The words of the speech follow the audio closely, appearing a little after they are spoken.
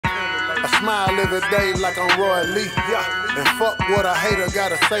smile every day like I'm Roy Lee. Yeah, and fuck what a hater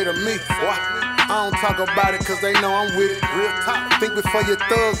gotta say to me. What? I don't talk about it cause they know I'm with it. Real talk. Think before you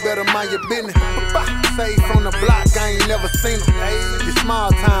thug, better mind your business. Save from the block, I ain't never seen them. You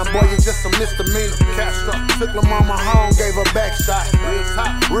small time, boy, you just a misdemeanor. Castro took La Mama home, gave her back shot. Real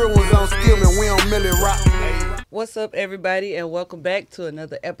talk. Real ones don't skill me, we don't Millie Rock. What's up, everybody, and welcome back to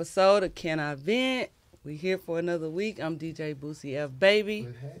another episode of Can I Vent? We here for another week. I'm DJ Boosie F Baby.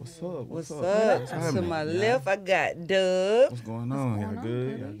 What's up? What's up? To my left, I got Dub. What's going on? Y'all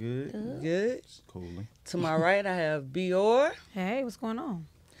good? Y'all good? Good. It's cool. To my right, I have Bior. Hey, what's going on?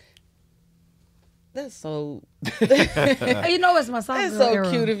 That's so. You know it's my soft That's girl so era.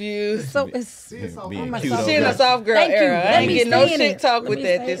 cute of you. So it's Being my cute soft She in girl. the soft girl Thank you. era. I Let ain't me get no stay in shit it. talk Let with me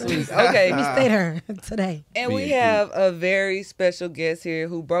that stay this in week. it. Okay. Let me stay there today. And we Being have a very special guest here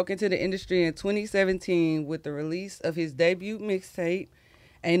who broke into the industry in 2017 with the release of his debut mixtape,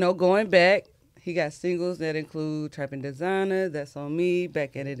 Ain't No Going Back. He got singles that include Trappin' Designer, That's On Me,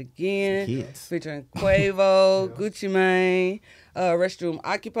 Back at It Again, Hits. featuring Quavo, Gucci Mane, Restroom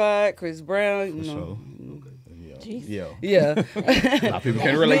Occupied, Chris Brown. For You know. Jeez. Yeah. Yeah. A lot of people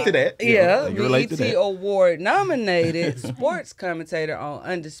can relate to that. Yeah, They can relate to BET that. Award nominated sports commentator on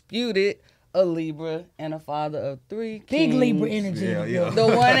Undisputed, a Libra, and a father of 3 Big kids. Libra energy. Yeah. The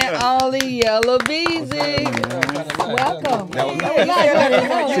one and only Yella Beezy. Welcome. That was You guys already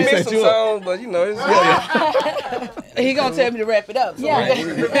know. She set some you up. songs, but you know, it's He gonna tell me to wrap it up. So Yeah.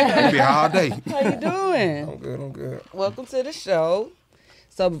 It'll be a all day. how you doing? I'm good. Welcome to the show.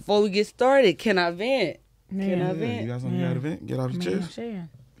 So before we get started, can I vent? Can I Man, Yeah, vent? you got something you got to vent? Get off your man, chest. sharing.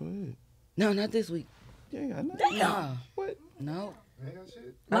 Go ahead. No, not this week. You ain't got nothing. Nah, What? no.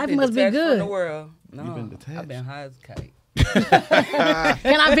 Life I've been must be detached from good. the world. No, You been detached? I've been high as a kite.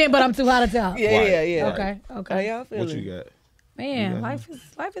 Can I vent, but I'm too hot to talk? Yeah, Right. yeah. Okay. How Okay. y'all feeling? What you got? Man, You got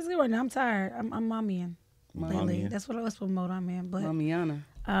life is good right now. I'm tired. I'm mommying lately. Mommying? That's what mode I'm in. But Mamiana.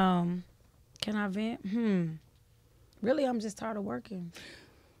 can I vent? Really, I'm just tired of working.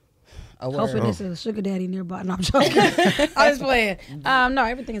 A word. Hoping there's a sugar daddy nearby. No, I'm joking. I'm just playing. No,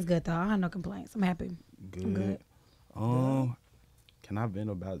 everything is good though. I have no complaints. I'm happy. Good. I'm good. Can I vent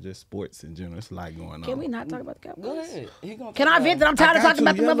about just sports in general? It's a lot going on. Can we not talk about the Cowboys? Go ahead. He gonna Can I vent that I'm tired of talking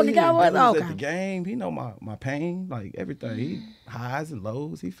about the motherfucking Cowboys? Oh, Oh, at the okay. game, he know my pain, like everything. He highs and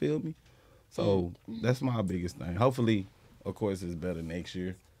lows. He feel me. So that's my biggest thing. Hopefully, of course, it's better next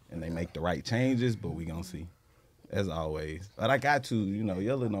year and they make the right changes. But we gonna see, as always. But I got to,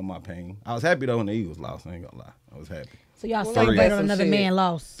 yelling on my pain. I was happy though when the Eagles lost. I ain't gonna lie. I was happy. So y'all Well, celebrate like on some another shit. man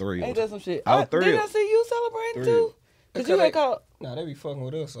loss. 3. Ain't that some shit? I was Didn't thrilled. I see you celebrating Thrilled. too? Because you ain't called. Nah, they be fucking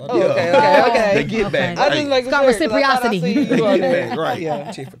with us. So Oh, okay. They get back. I just like It's called reciprocity. Right.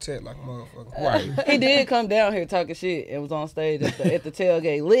 Yeah. tit for tat like a motherfucker. Right. He did come down here talking shit and was on stage at the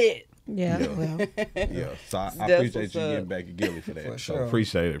tailgate lit. Yeah, Yeah. well. Yeah. So I That's appreciate what's you up. getting back at Gilly for that. For So sure.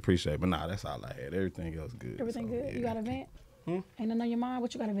 appreciate it. But nah, that's all I had. Everything else good. Everything So, good? yeah. You got a vent? Ain't nothing on your mind?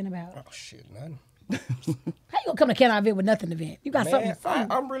 What you got to vent about? Oh shit, nothing. How you gonna come to Can I Vent with nothing to vent? You got Man,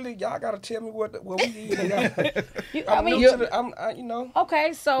 something. I'm really. Y'all gotta tell me what we eat. I I'm mean, new to the.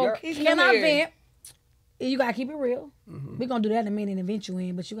 okay, so Yeah. He's Can new I here. vent? You gotta keep it real. We're gonna do that in a minute and vent you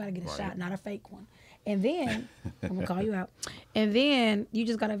in, but you gotta get a shot, not a fake one. And then I'm gonna call you out. And then you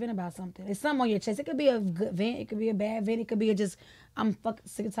just gotta vent about something. It's something on your chest. It could be a good vent. It could be a bad vent. It could be a just I'm fucking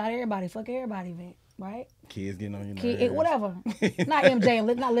sick and tired of everybody. Fuck everybody vent, right? Kids getting on your Kid, nerves. whatever. Not MJ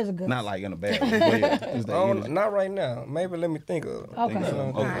and not Lizard Good. Not like in a bad way. But yeah, it's that energy. Not right now. Maybe let me think of it. Okay.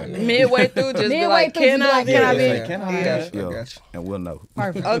 so. All right. Midway through, just be Midway like, through, just can be I like, can I vent? vent? Say, can I Yeah. vent? I got you. And we'll know.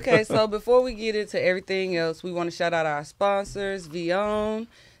 Perfect. Okay, so before we get into everything else, we want to shout out our sponsors, Villon,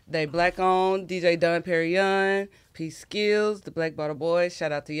 they black owned, DJ Don Perignon, Peace Skills, the Black Bottle Boys.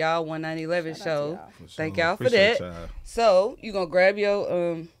 Shout out to y'all, 1911 show. Thank y'all for Appreciate that. y'all. So you gonna grab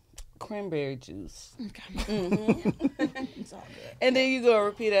your cranberry juice, It's all good. and then you gonna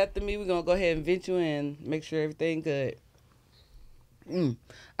repeat after me. We're gonna go ahead and vent you in, make sure everything good.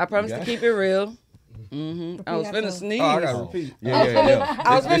 I promise to got it? keep it real. I was after finna us. sneeze. Oh, I gotta repeat. Yeah.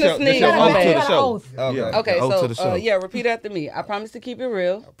 I was This finna sneeze. your My oath to bad. the show. Oath. Okay. Yeah, Okay, the oath to the so show. yeah, repeat after me. I promise to keep it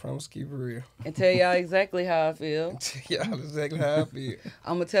real I promise to keep it real. and tell y'all exactly how I feel. Y'all exactly how I feel.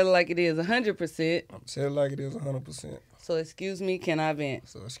 I'm gonna tell it like it is 100%. I'm tell it like it is 100%. So excuse me, can I vent?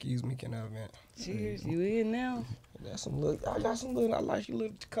 So excuse me, can I vent? Cheers, you in now? That's some little. I got some little. I like your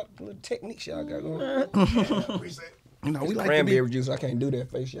little techniques y'all got going. You know, we like to Cranberry be. juice. I can't do that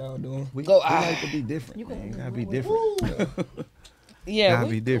face y'all doing. We Go, like to be different. Man. You gotta be different. Yeah, Gotta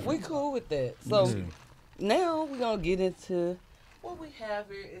we, be different. we cool with that. So Yeah. now we're gonna get into what we have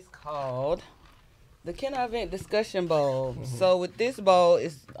here is called The Can I Vent discussion bowl. So with this bowl,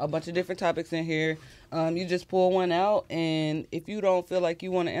 it's a bunch of different topics in here. You just pull one out, and if you don't feel like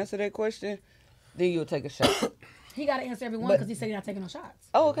you want to answer that question, then you'll take a shot. He got to answer every one because he said he's not taking no shots.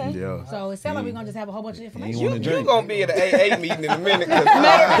 Oh, okay. Yeah. So it sounds like we're going to just have a whole bunch of information. wanna You drink. gonna be at the AA meeting in a minute. Cause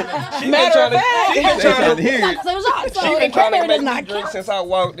she been matter trying of to, she been They trying trying to to, hear He's not it. going to take no shots. she So been trying to cranberry make does me not drink count. since I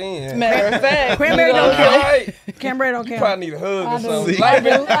walked in. Matter of fact, Cranberry you don't know, count. Right. Cranberry don't You count. probably need a hug or I do. something. I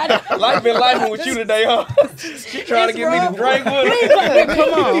do. Life been life with you today, huh? She trying to get me to drink with her.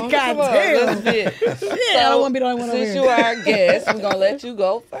 come on, God come on, damn. let's get. Yeah, I don't want to be the only one over Since here. you are our guest, we're gonna let you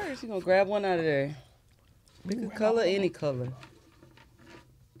go first. You're gonna grab one out of there. Pick a color, any color.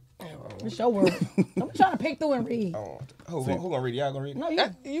 It's your word. I'm trying to pick through and read. Oh, who gonna read it? Y'all gonna read it? No, you.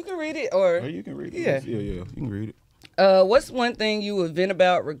 You can read it, or Or you can read it. Yeah. Yeah, you can read it. what's one thing you would vent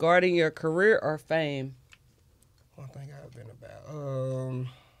about regarding your career or fame? One thing I've been about.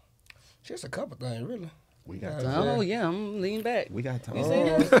 Just a couple things, really. We got Oh yeah, I'm leaning back. We got time. Let's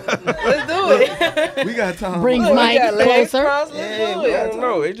do it. We got time. Bring Look, we Mike got legs closer. crossed, Yeah, let's do I it. don't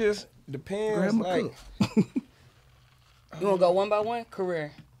know. It just depends. Grab my Like cup. You wanna go one by one?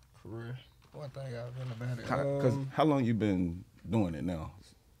 Career. career. One thing I've been about it. Because how long you been doing it now?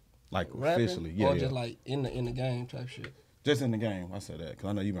 Like Rapping? officially? Yeah, or yeah. just like in the game type shit. Just in the game. I said that because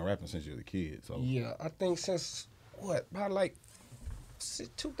I know you've been rapping since you was a kid. So Yeah, I think since probably like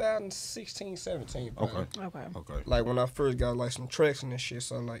 2016, 17. Probably. okay, Okay. okay. Like when I first got like some traction and shit.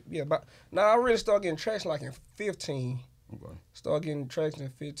 So like but now I really started getting traction like in 15. Okay. Started getting traction in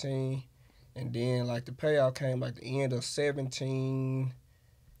 15, and then like the payout came like the end of 17.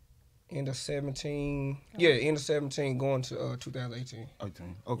 End of 17. Yeah, end of 17 going to 2018.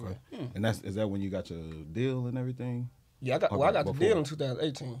 18. Okay. And is that when you got your deal and everything? Yeah, I got the before. deal in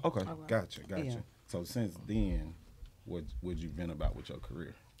 2018. Okay. Gotcha. Yeah. So since then, what you been about with your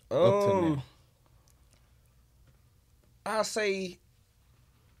career? Up to now. I say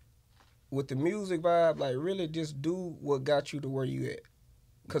with the music vibe, like really just do what got you to where you at.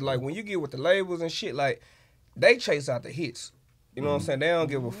 Cause like when you get with the labels and shit, like they chase out the hits. You know what I'm saying? They don't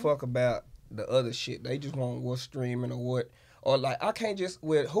give a fuck about the other shit. They just want what's streaming or what. Or like I can't just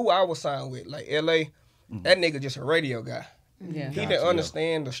with who I was signed with, like LA, that nigga just a radio guy. Yeah. He didn't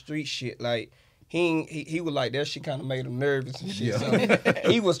understand the street shit. Like he was like that shit kind of made him nervous and shit. So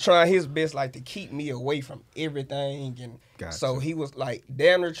he was trying his best like to keep me away from everything, and so he was like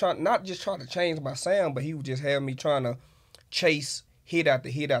damn near trying not just trying to change my sound, but he would just have me trying to chase hit after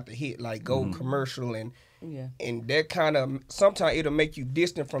hit after hit, like go commercial and that kind of sometimes it'll make you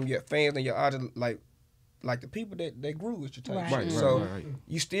distant from your fans and your audience, like the people that grew with you type shit. So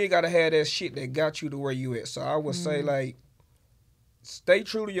you still gotta have that shit that got you to where you at. So I would say like stay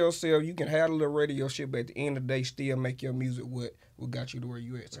true to yourself. You can have a little radio shit, but at the end of the day, still make your music what got you to where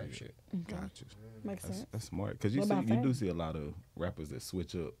you at type shit. Gotcha. Makes sense. That's smart. Because you do see a lot of rappers that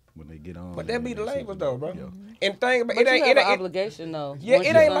switch up when they get on. But that be the labels though, bro. Yeah. And thing about But it you ain't have it an ain't obligation though. yeah, Once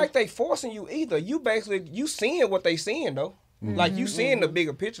it you ain't sign- like they forcing you either. You basically you seeing what they seeing though. Like you seeing the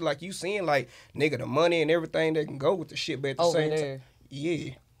bigger picture, like you seeing like nigga the money and everything that can go with the shit, but at the over same time, there.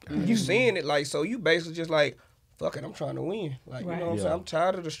 yeah, you seeing it like so you basically just like fuck it, I'm trying to win. Like you know what I'm saying? I'm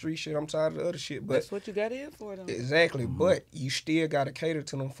tired of the street shit. I'm tired of the other shit. But That's what you got in for though. exactly, but you still gotta cater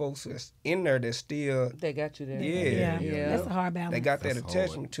to them folks that's in there that still They got you there. Yeah. That's a hard balance. they got that That's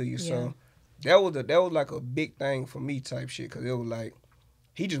attachment to you. So Yeah. that was like a big thing for me type shit because it was like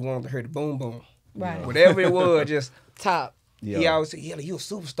he just wanted to hear the boom boom. Right. Whatever it was, just Top. he always said, "Yella, you a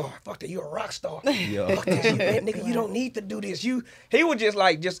superstar. Fuck that, you a rock star. Yeah. Fuck that shit, man. Nigga, you don't need to do this. He would just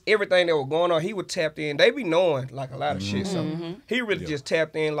like just everything that was going on. He would tap in. They be knowing like a lot of shit. So he really just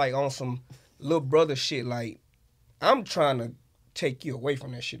tapped in like on some little brother shit. Like I'm trying to take you away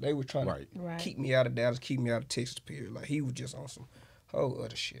from that shit. They were trying to keep me out of Dallas, keep me out of Texas. Period. Like he was just on some whole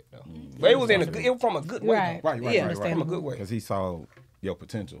other shit though. But it was it was from a good way. Right. Though. Right. From a good way. Because he saw your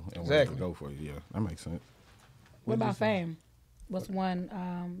potential and wanted Exactly. to go for it. Yeah, that makes sense. What about fame? What's one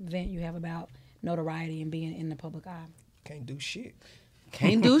vent you have about notoriety and being in the public eye? Can't do shit.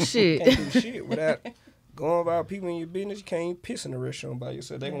 Can't do shit. Can't do shit without going about people in your business. You can't even piss in the restaurant by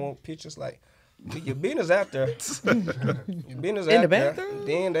yourself. They gonna want pictures like your business out there. Your business In out the there. bathroom?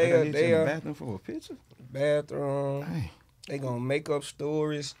 Then They in the they bathroom for a picture. bathroom. Dang. They gonna make up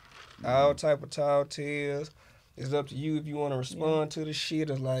stories, all type of tall tales. It's up to you if you want to respond to the shit.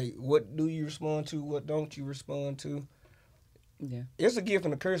 It's like, what do you respond to? What don't you respond to? Yeah. It's a gift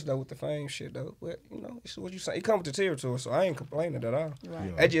and a curse though with the fame shit though. But you know, it's what you say. It comes with the territory, so I ain't complaining at all.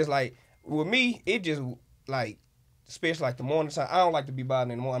 Right. It just like with me, it just like especially like the morning time. I don't like to be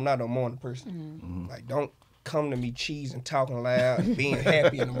bothered in the morning. I'm not a morning person. Like don't come to me cheesing, talking loud, being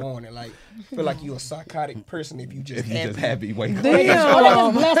happy in the morning. Like, feel like you're a psychotic person if you just happy, wake up. Oh, they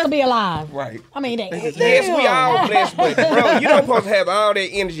just blessed to be alive. Right. I mean, yes, we all blessed, but bro, you don't supposed to have all that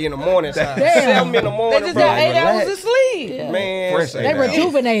energy in the morning time. 7 in the morning, They just bro. got 8 hours of sleep. Yeah. Man, Fresh They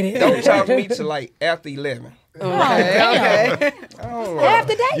rejuvenated. don't talk to me till like after 11. Okay. Half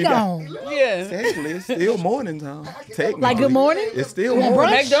the day gone. Yeah. Technically, it's still morning time. Technically. Like good morning? It's still Yeah,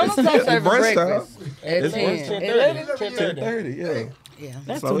 morning. McDonald's don't serve brunch breakfast. At It's 10. 10:30, yeah. Yeah.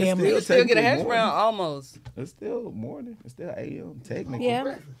 That's So too it's damn You much. still get a hash technically brown morning. almost. It's still morning. It's still AM, technically.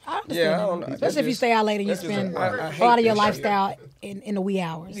 Yeah, I understand. Yeah, I don't that. know. Especially if you stay out late and you that's just spend I a hate lot of your that shit. lifestyle in the wee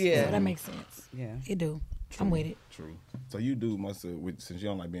hours. Yeah. So that makes sense. Yeah. It do. I'm with it. True. So you do since you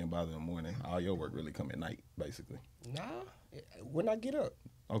don't like being bothered in the morning, all your work really come at night, basically. Nah, when I get up.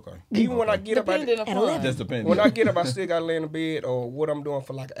 Okay. Even when I get up, Depending At upon. 11. Just depending. when I get up, I still gotta lay in the bed or what I'm doing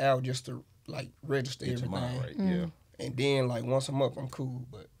for like an hour just to like register Get your everything. mind right. Yeah. And then like once I'm up, I'm cool.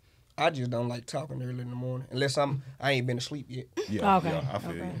 But I just don't like talking early in the morning unless I ain't been asleep yet. Yeah. Okay. Yeah, I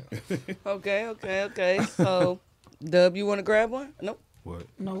feel you. Okay. So, Dub, you want to grab one? Nope. What?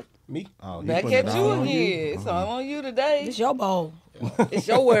 Nope. Me? Oh, he Back putting at it you all on again. So I'm on you today. It's your bowl. It's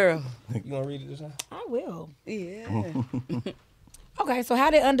your world. You wanna read it this time? I will. Yeah. Okay, so how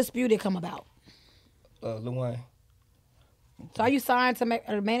did Undisputed come about? Lil Wayne. So are you signed to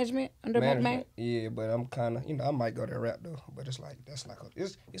management under Management. Yeah, but I'm kind of, I might go to rap though. But it's like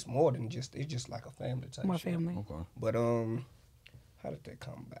it's more than just it's just like a family type. More shit. family? Okay. But how did that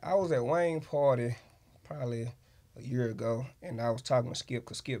come back? I was at Wayne party probably a year ago, and I was talking to Skip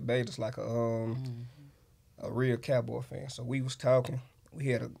because Skip Baylor's like a real Cowboy fan. So we was talking. We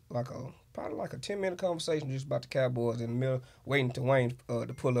had probably like a 10-minute conversation just about the Cowboys in the middle, waiting to Wayne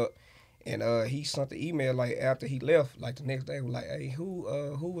to pull up. And he sent the email like after he left, like the next day, was like, "Hey, who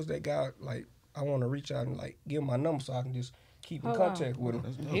was that guy? Like, I want to reach out and like give him my number so I can just keep in contact with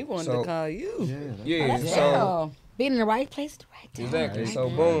him." He wanted So- to call you. Yeah, That's so being in the right place at the right time. exactly. So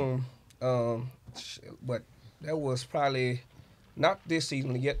boom, but that was probably not this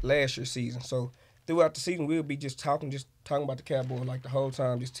season, yet last year's season. So throughout the season, we'll be just talking about the Cowboys like the whole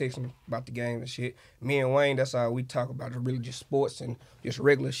time, just texting about the game and shit. Me and Wayne, that's all we talk about. It's really just sports and just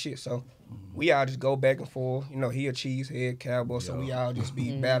regular shit. So we all just go back and forth. He a cheesehead Cowboy, so we all just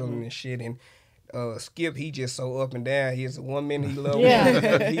be battling and shit. And Skip, he just so up and down. He's 1 minute he love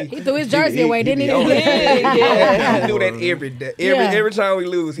Yeah. He threw his jersey away, didn't he? Yeah, he do that every day. Yeah. Every time we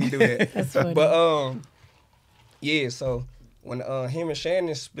lose, he do that. That's funny. But yeah. So when him and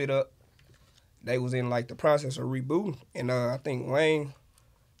Shannon split up, they was in like the process of rebooting, and I think Wayne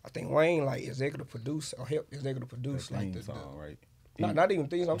like executive producer or help executive produce like the song, right? not even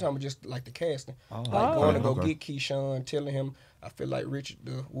things. I'm talking about just like the casting, Oh, like going to go okay. get Keyshawn, telling him I feel like Richard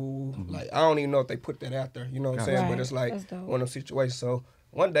the woo. Like I don't even know if they put that out there. You know what I'm saying? Right. But it's like That's dope. one of them situations. So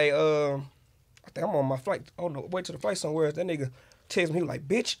one day, I think I'm on my flight. Oh no, wait till the flight somewhere. That nigga text me, he was like,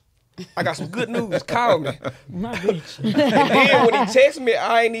 "Bitch, I got some good news. Call me." My bitch. And then when he texted me,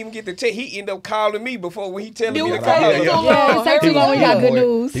 I ain't even get the text. He ended up calling me before when he telling me to call. Yeah, it take too long when you got good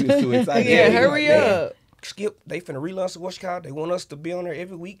news. He was too excited. Yeah, he was hurry like, "Man, up. Skip, they finna relaunch the what's called. They want us to be on there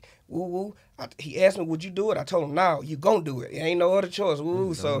every week. Woo woo. He asked me, would you do it? I told him, no, you gonna do it. It ain't no other choice. Woo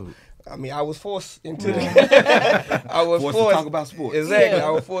woo. So, I mean, I was forced into that. I was Forced forced to talk about sports. Exactly. Yeah.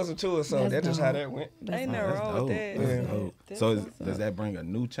 I was forced into it. So That's that's just how dope. that went. Ain't nothing wrong dope. with that. That's Yeah. dope. That's So what's does that bring a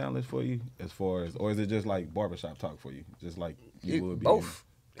new challenge for you as far as, or is it just like barbershop talk for you? Just like you would be. Both.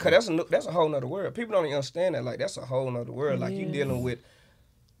 Cause that's a whole nother world. People don't even understand that. Like that's a whole nother world. Like you dealing with,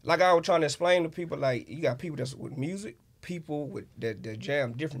 like I was trying to explain to people. Like you got people that's with music, people with that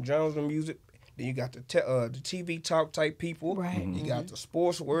jam different genres of music. Then you got the TV talk type people. Right. You got the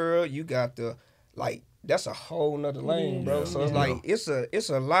sports world. You got the like. That's a whole nother lane, bro. So it's like it's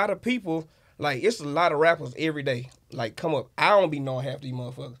a lot of people. Like it's a lot of rappers every day. Like come up, I don't be knowing half these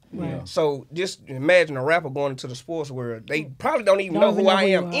motherfuckers. Right. So just imagine a rapper going into the sports world. They probably don't even know who I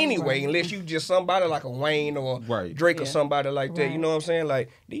am anyway, unless you just somebody like a Wayne or Drake or somebody like that. You know what I'm saying? Like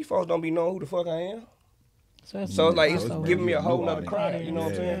these folks don't be knowing who the fuck I am. So it's like it's giving me a whole nother crowd. You know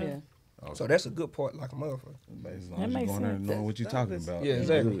what I'm saying? Yeah. So that's a good part, like a motherfucker. As long That as you makes going there sense. knowing what you're talking about. Yeah,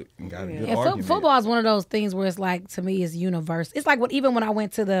 exactly. And got a good And argument. football is one of those things where it's like, to me, it's universal. It's like even when I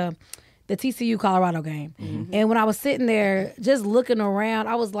went to the TCU Colorado game, and when I was sitting there just looking around,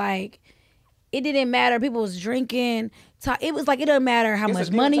 I was like, it didn't matter. People was drinking, it was like it doesn't matter how It's a much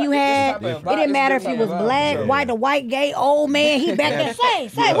different money type- you it's a had. type It of vibe. didn't matter if It's a you was different vibe. black, Yeah. white, the white, gay, old man. He back there.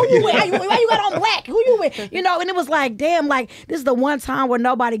 Say, who you with? Why you got on black? Who you with? You know, and it was like, damn, like this is the one time where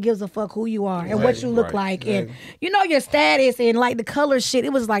nobody gives a fuck who you are and what you look like, and you know your status and like the color shit.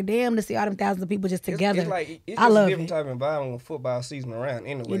 It was like, damn, to see all them thousands of people just together. It's like it's I just love a different it. type of environment when football season around.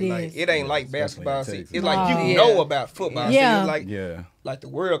 Anyway, It like is. it ain't like especially basketball in season. Texas. It's like you Yeah. know about football Yeah. season. Like Yeah. like the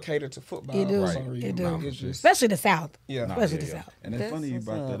world catered to football It do. for some reason. It do. It's just Especially the South. yeah. Especially the South. And it's That's funny you what's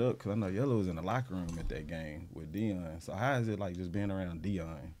brought up. that up because I know Yella was in the locker room at that game with Dion. So how is it like just being around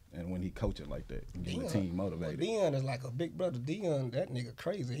Dion and when he coaching like that and getting the team motivated? Dion is like a big brother. Dion, that nigga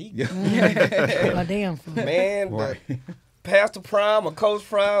crazy. He Oh, damn fool. man, Right. but Pastor Prime or Coach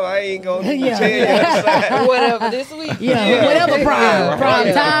Prime, I ain't gonna Yeah. tell you the side. Whatever this week. Yeah, whatever prime. Prime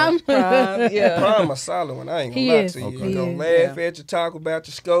Yeah. time. Prime, yeah. Prime a solid one. I ain't gonna He lie is. to you. Okay. He gonna He laugh is. at you, talk about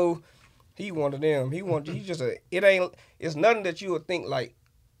your score. He one of them. He just it's nothing that you would think like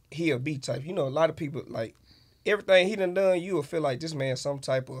he'll be type. You know, a lot of people like everything he done, you will feel like this man some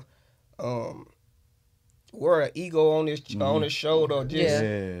type of wear an ego on his shoulder or just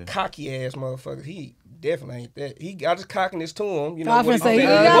Yeah. cocky ass motherfucker. He definitely ain't that. I just cocking this to him. You know, I was what gonna say, he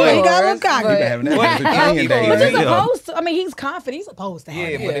saying? got a little But- cocky. He been having that But- every But- day. Which is Yeah. supposed to. I mean, he's confident. He's supposed to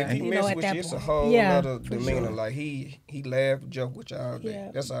have Yeah, that. but if he You know, mess at with that you, it's a point. whole Yeah, other for demeanor. sure. Like he laugh, joke with y'all day.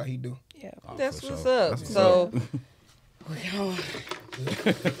 Yeah. That's how he do. Yeah. That's for what's sure. up. That's what's So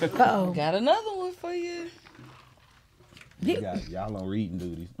Uh-oh. got another one for you. Y'all on reading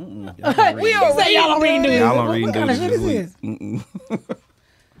duties. We don't say y'all on reading duties. Y'all on What reading kind of duties shit this is week. this?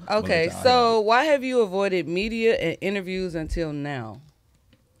 Okay, y'all so why have you avoided media and interviews until now?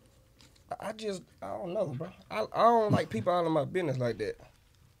 I don't know, bro. I don't like people out of my business like that.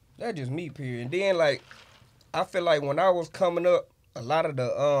 That's just me, period. And then like, I feel like when I was coming up, a lot of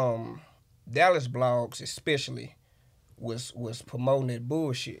the Dallas blogs especially was promoting that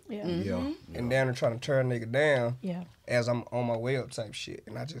bullshit. Yeah. Yeah. And then they're trying to turn a nigga down Yeah. as I'm on my way up type shit.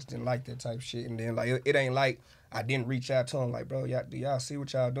 And I just didn't like that type shit. And then like it ain't like I didn't reach out to them like, bro, do y'all see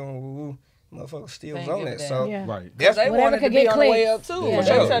what y'all doing? Woo woo. Motherfucker still was They ain't on give that. a So damn. Right. that's They Whatever wanted could to be get on the way clicks. up too. Yeah. for They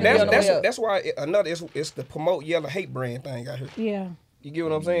sure. trying to be on the way up. That's why it's the promote Yella hate brand thing out here. Yeah. You get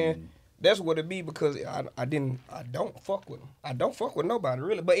what I'm saying? That's what it be because I don't fuck with them. I don't fuck with nobody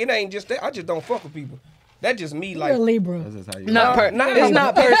really. But it ain't just that. I just don't fuck with people. That's just me. You're Like a Libra. That's just how you It's not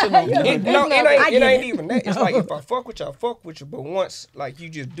personal. it ain't even that. It's No. like if I fuck with you, I fuck with you. But once like you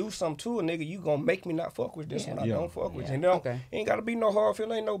just do something to a nigga, you gonna make me not fuck with this one. I Yeah. don't fuck with you. And Okay. ain't gotta be no hard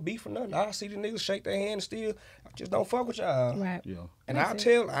feeling, ain't no beef or nothing. I see the niggas shake their hand and still, I just don't fuck with y'all. Right. Yeah. And I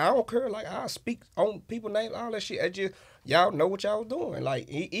don't care. Like I speak on people names, all that shit. I just y'all know what y'all was doing. Like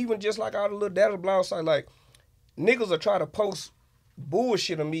even just like all the little data blogs, like niggas are trying to post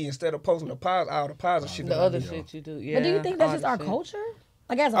bullshit on me instead of posting all the positive shit. The that I other do. shit you do, yeah. But do you think that's just our shit. culture?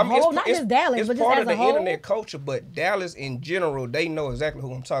 Like as a I mean, whole, not just Dallas, it's but just part as of a the whole. internet culture, but Dallas in general, they know exactly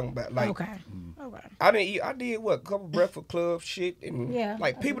who I'm talking about. Like, Okay. Okay. I did what a couple Breakfast Club shit, and Yeah.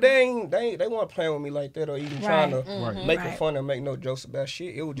 like people they weren't playing with me like that or even trying to Right. make Right. it fun and make no jokes about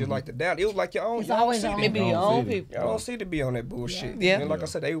shit. It was just like the Dallas. It was like your own. It's your own always city. your own It be your Wrong own city. people. Y'all don't see to be on that bullshit. Yeah. And like I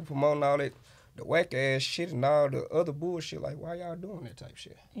said, they were promoting all that, the whack ass shit and all the other bullshit. Like, why y'all doing that type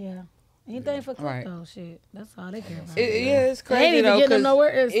shit? Yeah. Anything for Right. crypto shit. That's all they care about. It's They ain't crazy even though, getting them 'cause nowhere.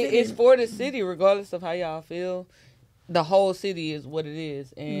 It's it's city. for the city, regardless of how y'all feel. The whole city is what it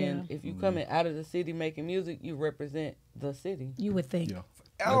is, and if you coming out of the city making music, you represent the city. You would think. Yeah.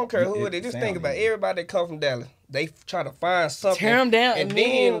 I don't care who It it is. Just sound think about easy. everybody that come from Dallas. They try to find something. Tear 'em down and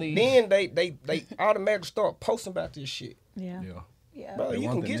immediately. then they automatically start posting about this shit. Yeah. Yeah. Yeah. Bro, They you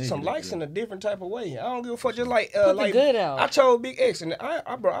want can the get some negative, likes yeah. in a different type of way. I don't give a fuck. Just like the like good out. I told Big X, and I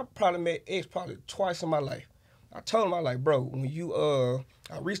probably met X probably twice in my life. I told him, I like, bro, when you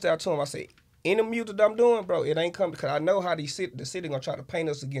I reached out to him, I said, any music that I'm doing, bro, it ain't coming because I know how the city gonna try to paint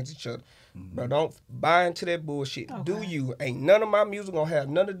us against each other. Bro, don't buy into that bullshit. Do you? Ain't none of my music gonna have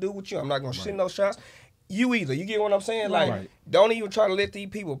nothing to do with you. I'm not gonna send no shots. You either. You get what I'm saying? Like, Right. don't even try to let these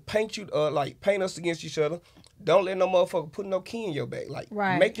people paint you, paint us against each other. Don't let no motherfucker put no key in your back. Like,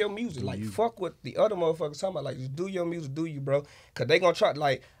 Right. make your music. Like, fuck what the other motherfuckers talking about. Like, just do your music, do you, bro. Because they gonna try,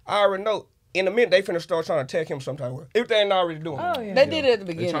 like, I already know. In a minute, they finna start trying to attack him sometime. If they ain't already doing Oh it. yeah. They did it at the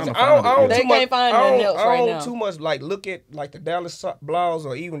They beginning. trying to I don't They too much, can't find I nothing don't- else I right don't now. too much like look at like the Dallas blogs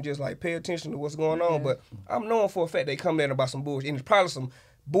or even just like pay attention to what's going on. But I'm knowing for a fact they come in about some bullshit and it's probably some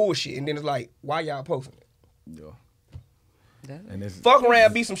bullshit. And then it's like, why y'all posting it? Yeah. And it's Fuck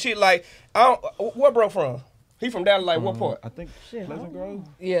around, be some shit like where bro from? He from Dallas, like what part? I think Pleasant Grove.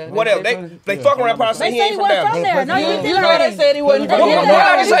 Yeah. Whatever. They fuck around probably say They he said ain't he from wasn't from Dallas. there. No, you did You already said he wasn't from What there.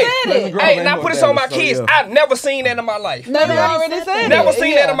 I already say? Said it. Hey, now put this on my kids. I never seen that in my life. No, you already said it. Never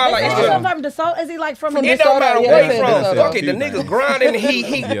seen that in my Is life. he from DeSoto? Is he like from It don't matter Yeah, where they he said from. DeSoto. Fuck it, the nigga grinding.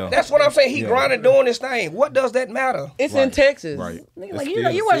 He. Yeah. That's what I'm saying. He grinding doing this thing. What does that matter? It's in Texas. Right. Nigga, like,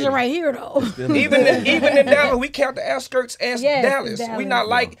 you wasn't right here though. Even in Dallas, we count the outskirts as Yes, Dallas. Dallas. We not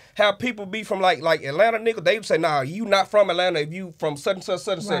like how people be from like Atlanta, nigga. They say, nah, you not from Atlanta if you from such and such,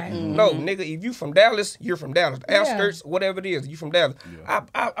 such and such. Right. No, nigga, if you from Dallas, you're from Dallas. The outskirts, whatever it is, you from Dallas.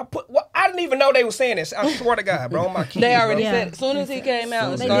 I didn't even know they were saying this. I swear to God, bro, on my kids. They already bro. said it. As soon as he came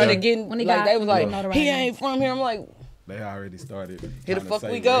out and They started did. getting, When he like, got- they was like, notoriety. he ain't from here. I'm like, They already started. Here the trying to fuck say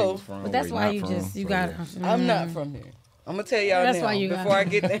we where go. he was from, But that's where why he you not just from, you so, got. yeah. I'm not from here. I'm gonna tell y'all That's now why you before got- I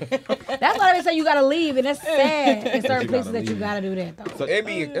get there. That's why they say you gotta leave, and that's sad in certain you places gotta that you leave. gotta do that though.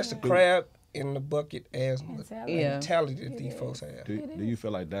 So, That's a crab in the bucket as Yeah. mentality that these folks have. do you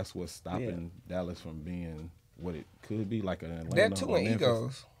feel like that's what's stopping Dallas from being what it could be, like an Atlanta? That too, or and Memphis?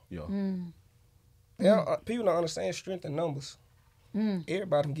 egos. Yeah. People don't understand strength in numbers.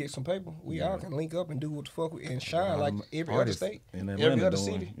 Everybody can get some paper. We all can link up and do what the fuck and shine like every other state, in every Atlanta other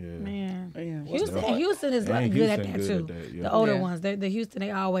doing, city. Yeah. Man, Yeah. Houston is like And good at Houston that good too. at that, yeah. The older Yeah. ones, the Houston,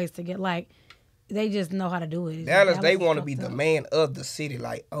 they always to get like, they just know how to do it. Dallas, they is want to fucked be the up. man of the city.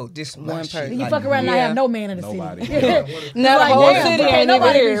 Like, oh, this my One shit. person. And you Like, fuck around and not Yeah. have no man in the Nobody. city. Now the Like, whole damn, city ain't ain't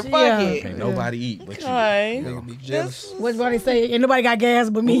nobody even here. do shit. Fuck Yeah. it. Ain't nobody eat but you. Fine. Nigga be jealous. What's what they say? Ain't nobody got gas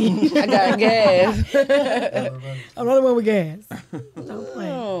but me. I got gas. I'm the only one with gas. Don't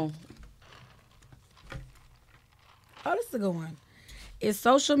play. Oh. Oh, this is a good one. Is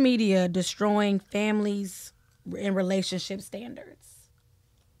social media destroying families and relationship standards?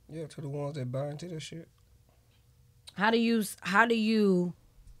 Yeah, to the ones that buy into that shit. How do you,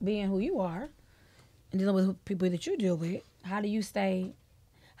 being who you are, and dealing with people that you deal with, how do you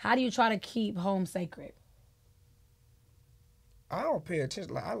try to keep home sacred? I don't pay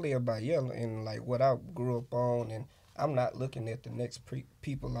attention. Like, I live by Yella and like what I grew up on, and I'm not looking at the next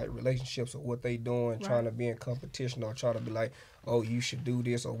people like relationships or what they doing, trying to be in competition or try to be like, oh, you should do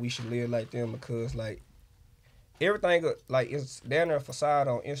this or we should live like them, because like everything like it's down there facade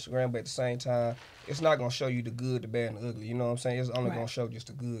on Instagram, but at the same time, it's not gonna show you the good, the bad, and the ugly. You know what I'm saying? It's only gonna show just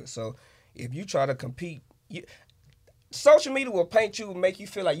the good. So if you try to compete, social media will paint you and make you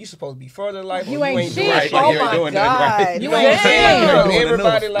feel like you supposed to be further in life. You or ain't you ain't shit. doing Right, shit. Oh you ain't my doing nothing God. right. You ain't Damn. shit.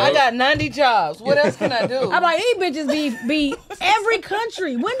 Everybody like I got 90 jobs. What else can I do? I'm like, these bitches be every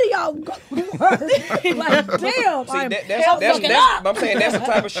country. When do y'all go to work? Like, damn. See, I'm that's fucking up. I'm saying that's the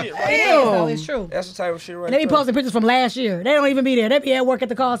type of shit right It is, there. though. It's true. That's the type of shit right And they be there. posting pictures from last year. They don't even be there. They be at work at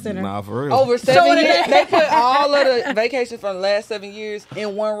the call center. Nah, for real. Over So 7 it years, is. they put all of the vacations from the last 7 years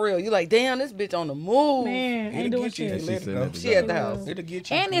in one reel. You like, damn, this bitch on the move. Man, ain't It'll doing get you. shit. She Let it said go. that She at the house. It'll get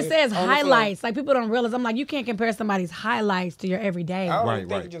you. And it Let says On the highlights. Like, people don't realize. I'm like, you can't compare somebody's highlights to your everyday. I don't Right,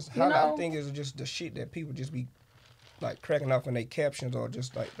 think right. it's just You highlight. know? I think it's just the shit that people just be like cracking off in their captions or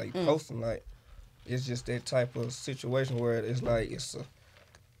just like they posting. Like, it's just that type of situation where it's like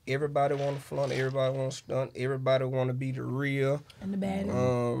everybody want to flaunt, everybody want to stunt, everybody want to be the real. And the bad.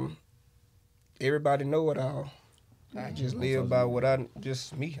 Everybody know it all. I just live by what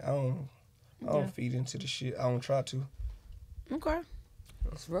just me. I don't feed into the shit. I don't try to. Okay.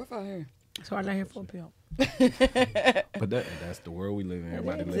 It's rough out here. It's hard out here for a pimp. But that's the world we live in.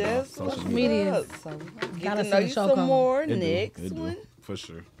 Everybody live on That's social what's media. up. So get Gotta to see know the you show some come. more It do, next it do, one. for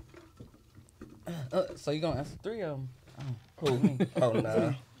sure. So you gonna answer 3 of them? Who? Oh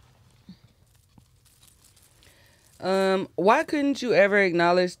nah. Why couldn't you ever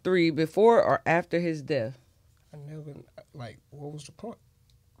acknowledge 3 before or after his death? I never like. What was the point?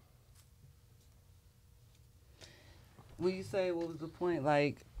 Will you say what was the point?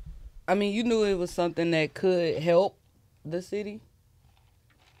 Like, I mean, you knew it was something that could help the city,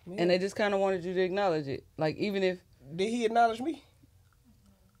 and they just kind of wanted you to acknowledge it. Like, even if Did he acknowledge me?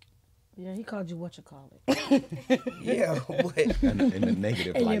 Yeah, he called you what you call it. Yeah, but In the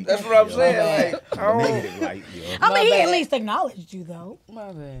negative light. that's what I'm yo. saying. Like, I don't, Negative light, yo. I mean, he bad. at least acknowledged you, though.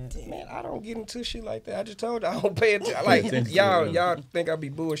 my bad. man, I don't get into shit like that. I just told you I don't pay attention. Pay Like attention, y'all yeah. think I be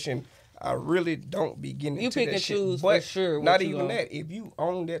bullshitting. I really don't be getting You into pick that and shit. choose But for sure what not you even gonna- that. If you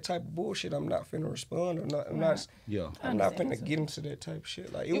own that type of bullshit, I'm not finna respond or not. Yeah. I'm not understand finna get into that type of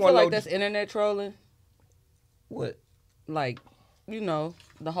shit. Like You wanna feel like know that's internet trolling? what? Like, you know,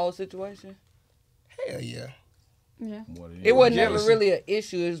 the whole situation? Hell yeah. Yeah. More than It wasn't Jealousy. ever really an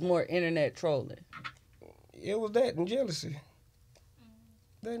issue. It was more internet trolling. It was that and jealousy.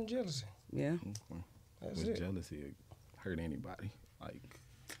 That and jealousy. Yeah. That's with it. jealousy, it hurt anybody. Like,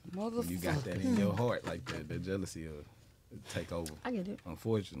 You got that in your heart, like that. The jealousy will take over. I get it.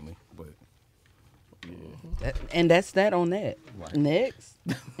 Unfortunately, but yeah. And that's that on that. Right. Next.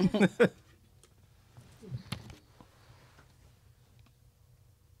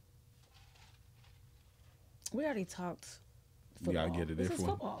 We already talked You football. gotta get a This is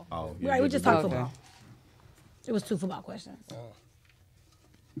different one. football. Oh, Right, we just talked Okay. football. It was 2 football questions.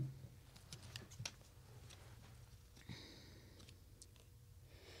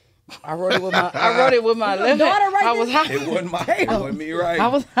 I wrote it with my left daughter hand. right I was there? high. It wasn't my. It wasn't me, right? I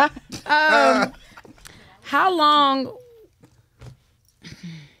was high. How long?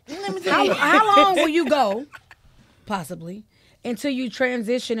 How long will you go, possibly, until you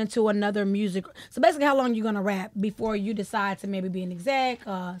transition into another music? So basically, how long you gonna rap before you decide to maybe be an exec,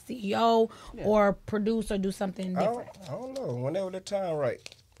 CEO, or produce or do something different? I don't know. Whenever the time right,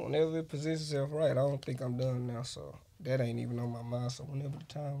 whenever it positions itself right, I don't think I'm done now. So that ain't even on my mind. So whenever the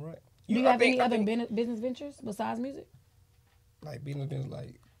time right. Do you have any other business ventures besides music? Like business,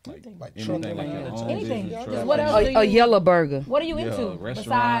 like Anything. trucking, like your own Anything. business, Just truck. what else do you? A yellow burger. What are you Yeah, into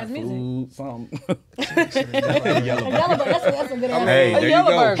restaurant, besides music? food, something. A yellow burger. That's a good answer. Hey, there you yellow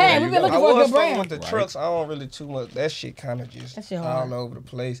go. burger. There Hey, you we've been go. looking I for a was good fucking brand. with the trucks. I don't really too much. That shit kind of just That shit hard. all over the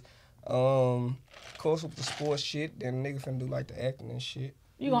place. Of course with the sports shit, then nigga finna do like the acting and shit.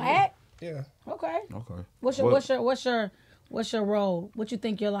 You gonna act? Yeah. Okay. Okay. What's your role? What you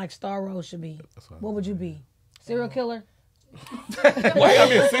think your like star role should be? What would you be? Serial killer? Why I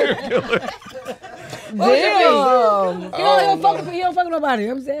be a serial killer? Damn. He don't fuck with nobody.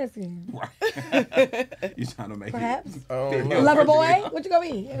 I'm just asking. You trying to make Perhaps. it? Lover boy? What you gonna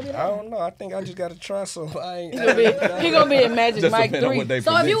be? I don't know. I think I just gotta try some. I ain't. He gonna be in Magic Just Mike depend on 3. what they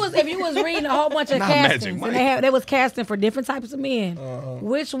So if you was reading a whole bunch of Not Magic castings Mike. and they was casting for different types of men,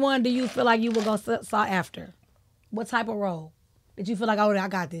 which one do you feel like you would go saw after? What type of role did you feel like, oh, I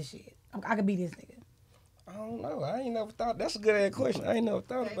got this shit? I could be this nigga. I don't know. I ain't never thought. That's a good ass question. I ain't never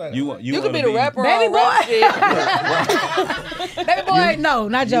thought about it. You You could wanna be the rapper Baby on rap shit. Baby boy, no,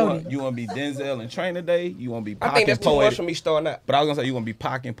 not Jody. You want to be Denzel and Trainer Day? You want to be I Pac think and that's too much Poetic? for me starting out. But I was gonna say you want to be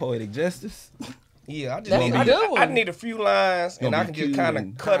Pac and Poetic Justice. Yeah, I just That's need, a good I one. need a few lines, and Gonna I be can just cute kind of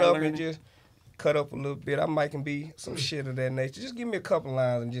and cut up high and just cut up a little bit. I might can be some shit of that nature. Just give me a couple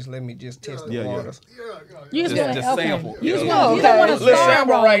lines and just let me just test the Yeah, yeah. waters. You just, Just okay. sample. You just Yeah. want you don't want a Okay. Little star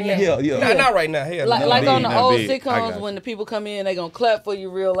sample role right yet. now. Yeah. Not right now. Hell, Like, no. like big, on the not old big. I got sitcoms you. when the people come in, they gonna clap for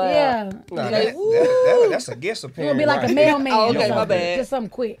you real loud. Yeah. Nah, Like, that's a guest You appearance. want to be like right a there. mailman. Oh, or okay, my something. bad. Just something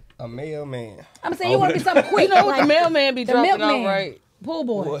quick. A mailman. I'm saying you want to be something quick. You know, like the mailman be the dropping milkman. off right. Pool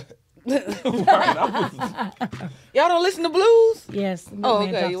boy. What? Y'all don't listen to blues? Yes. the Oh,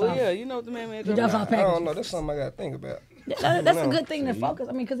 milkman okay. drops Well, off. yeah, you know what the mailman He drops drops off. off I don't packages. know. That's something I gotta think about. That's a No. good thing to focus.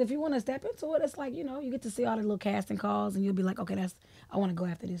 I mean, because if you want to step into it, it's like, you know, you get to see all the little casting calls and you'll be like, okay, I want to go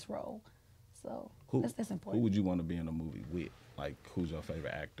after this role. So that's Who important. would you want to be in a movie with? Like, who's your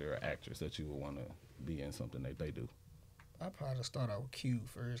favorite actor or actress that you would want to be in something that they do? I probably start out with Q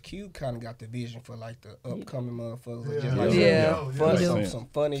first. Q kind of got the vision for like the upcoming motherfuckers. Just Yeah. like Yeah. fun, Yeah. some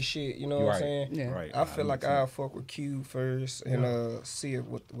funny shit. You know You're what right. I'm saying? Yeah. Right. I feel like 100%. I'll fuck with Q first and see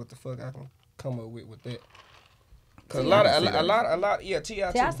what the fuck I can come up with that. Cause a lot, yeah,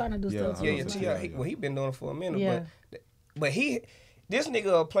 T.I. See, I too. starting to do stuff. Yeah, too. T.I. He been doing it for a minute, Yeah. but this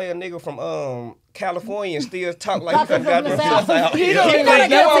nigga play a nigga from California and still talk like Talking he got from the himself. South. He He don't play- even that's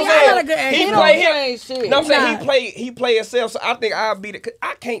know. what I'm See, I'm saying. not a good actor. He He play don't him. change shit. No, I'm saying Nah. he play himself. So I think I'll be the.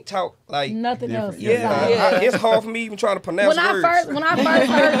 I can't talk like. Nothing else. Yeah, Yeah. it's hard for me even trying to pronounce When words. I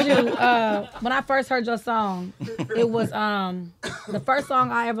first heard your song, it was the first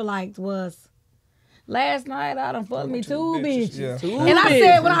song I ever liked was Last Night I Done Fucked Me Two Bitches. Yeah. And I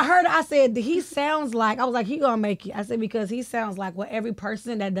said, when I heard it, I said, he sounds like, I was like, he gonna make it. I said, because he sounds like what every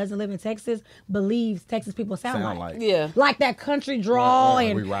person that doesn't live in Texas believes Texas people sound like. Yeah. Like that country drawl Right,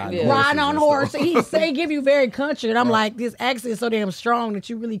 and we riding Yeah. riding horses on and horse. stuff. He say give you very country. And I'm like, this accent is so damn strong that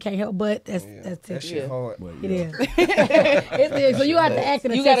you really can't help but that's That Texas. shit hard. But, It yeah. is. It is. So you have to act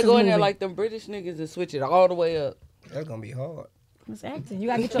in a You gotta Texas go in there movie. like them British niggas and switch it all the way up. That's gonna be hard. It's acting. You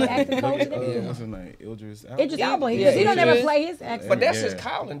gotta get your acting coach. and everything. What's his name? Idris Elba? Idris Elba. Yeah, He don't ever Idris. play his accent. But that's Yeah. his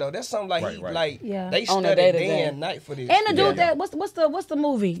calling though. That's something like he Right. like. Yeah. They On a study day-to-day. day and night for this. And the dude Yeah. that what's the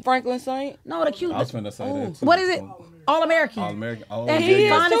movie? Franklin Saint. No, the cute. I was finna say that too. What is it? All American. All American. Oh, And yeah, he's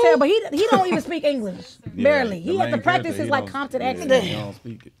yeah. fine as hell, but he don't even speak English. Yeah, Barely. the He has to main practice character, his he like don't- Compton yeah, accent. He don't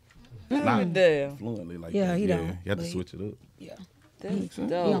speak it. Not Damn. fluently like Yeah, that. he don't, You have but to switch it up. Yeah. That's don't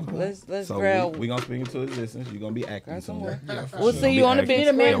dope. play. Let's So grab. we gonna speak into existence. You're gonna be acting Grab somewhere. somewhere. for We'll sure. see you on the Be big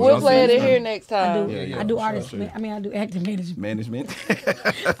acting. screen. Yeah, We'll we play it gonna in see here you. next I time. do. Yeah, I do sure, artist. sure. I mean, I do acting management. Management.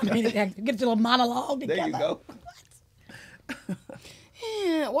 I mean, get your little monologue There together. you go.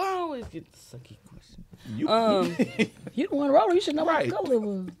 Yeah, why I always get the sucky question? You, You the one roller. You should know Right. what color it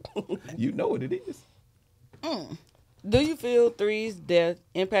was. you know what it is. Do you feel 3's death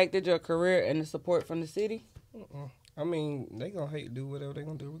impacted your career and the support from the city? I mean, they gonna hate to do whatever they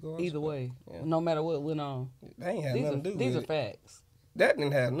gonna do regardless. Either way, Yeah. no matter what went on. They ain't had nothing to do These with are it. facts. That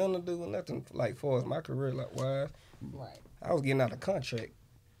didn't have nothing to do with nothing, like, far as my career, like, wise. Right. I was getting out of contract.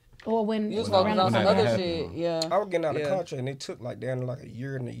 Or when You was Well, focused that on some happened. other Happened. shit. Yeah. I was getting out of Yeah. contract, and it took, like, down to, like, a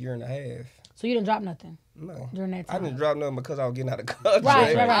year and a half. So you didn't drop nothing No. during that I time. didn't drop nothing because I was getting out of contract.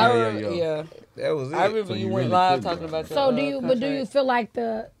 Right. I Yeah, remember, yeah. yeah. That was it. I remember So you you went really live could talking drop. about your So do you? But do you contract.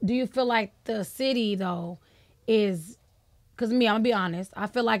 feel like the city though is? Because me, I'm gonna be honest. I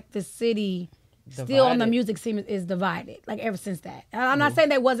feel like the city still on the Divided. music scene is divided. Like ever since that. And I'm not saying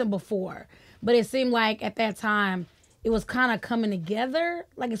that wasn't before, but it seemed like at that time it was kind of coming together.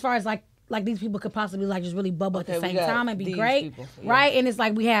 Like as far as like these people could possibly like just really bubble Okay, at the we same got time and be these great, people, yeah. right? And it's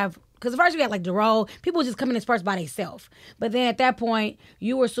like we have. Because at first we had like Jerome, people just coming in first by themselves. But then at that point,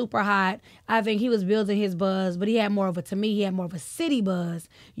 you were super hot. I think he was building his buzz, but he had more of a city buzz.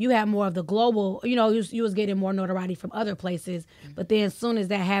 You had more of the global, you was getting more notoriety from other places. But then as soon as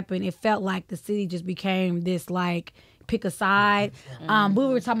that happened, it felt like the city just became this like, pick a side. We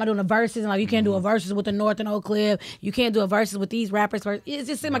were talking about doing the verses, and like you can't do a verses with the North and Oak Cliff. You can't do a verses with these rappers. It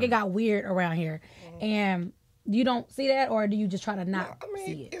just seemed like it got weird around here. And you don't see that, or do you just try to not I mean,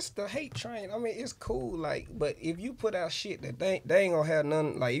 see it? it's the hate train. I mean, it's cool, like, but if you put out shit that they ain't gonna have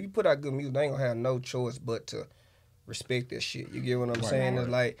none, like, if you put out good music, they ain't gonna have no choice but to respect that shit. You get what I'm saying? It's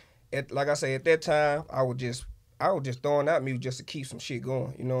like, like I say, at that time, I was just throwing out music just to keep some shit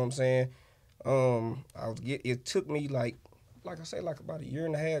going. You know what I'm saying? It took me like I say, like about a year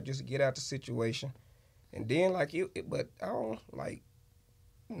and a half just to get out the situation, and then like but I don't like,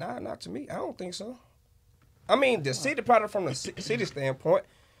 not to me. I don't think so. I mean, the city probably from the city standpoint,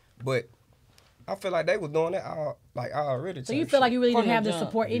 but I feel like they was doing that already. So you feel like you really From didn't have the the jump.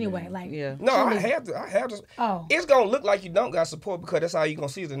 support anyway? Like, Yeah. No, I have to. Oh. It's gonna look like you don't got support because that's how you gonna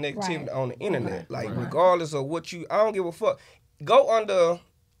see the negativity Right. on the internet. Okay. Like regardless of what I don't give a fuck. Go under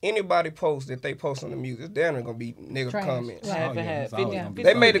anybody post that they post on the music. It's down there gonna be negative Trash. comments. Right. Half and half, it's always 50, gonna be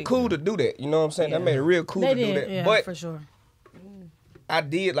 50. They made it cool to do that. You know what I'm saying? Yeah. They made it real cool They to do did, that. yeah, But for sure. I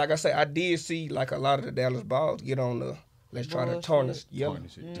did, like I say, I did see like a lot of the Dallas balls get on the let's try to Bullshit. tarnish Yella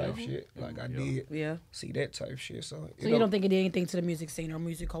Tarnish it. type shit. Like I did Yeah. see that type shit. So So you don't think it did anything to the music scene or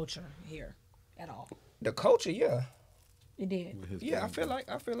music culture here at all? the culture, yeah. It did. With his Yeah, I family.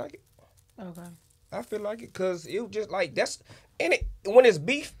 feel like it. Okay. I feel like it because it was just like that's when it's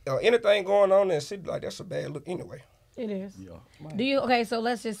beef or anything going on in the city, like that's a bad look anyway. It is. Yeah. Do you, okay, so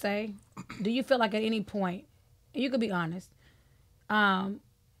let's just say, do you feel like at any point, you could be honest,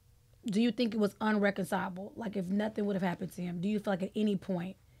 do you think it was unreconcilable? Like if nothing would have happened to him, do you feel like at any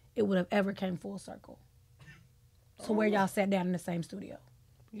point it would have ever came full circle? So where y'all sat down in the same studio?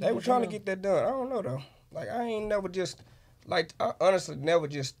 They were trying to get that done. I don't know though. Like I ain't never just like I honestly never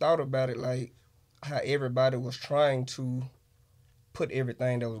just thought about it like how everybody was trying to put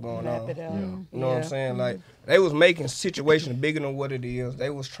everything that was going Map on. it out. You know what I'm Yeah. saying? Like they was making situations bigger than what it is. They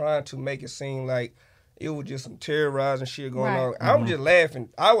was trying to make it seem like it was just some terrorizing shit going Right. on. I was just laughing.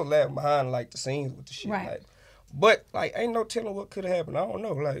 I was laughing behind like the scenes with the shit. Right. Like, but like ain't no telling what could have happened. I don't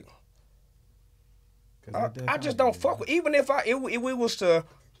know. Like 'Cause I just don't fuck with. Even if if we was to,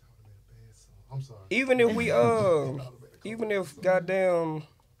 I'm sorry. even if we even if goddamn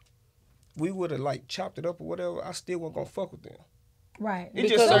we would have like chopped it up or whatever, I still wasn't gonna fuck with them. Right. It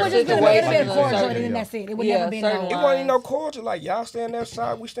just So it was just certain been a situations. cordial Certain- and then that's it. It would Yeah, never been certain no. It wasn't even no cordial. Like y'all stay on that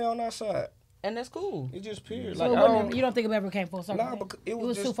side, we stay on our side. And that's cool. It just period. So Like it I wouldn't don't. have, you don't think it ever came full circle? Nah, then? because it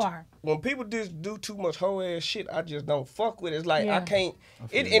was just too far. When people just do too much whole ass shit, I just don't fuck with it. It's like Yeah. I can't.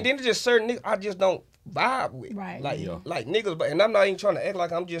 And then it's just certain niggas I just don't vibe with. Right. Like Yeah. like niggas, but and I'm not even trying to act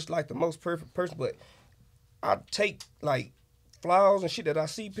like I'm just like the most perfect person, but I take like flaws and shit that I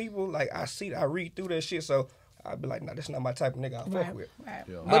see people like I read through that shit, so I'd be like, nah, that's not my type of nigga I fuck Right. with. Right.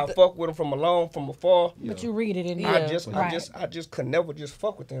 I fuck with him from afar. But you read it in Yeah. there. I just could never just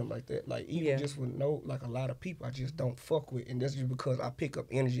fuck with them like that. Like even Yeah. just with like a lot of people, I just don't fuck with, and that's just because I pick up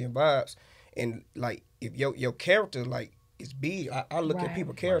energy and vibes. And like if your character like is big, I look Right. at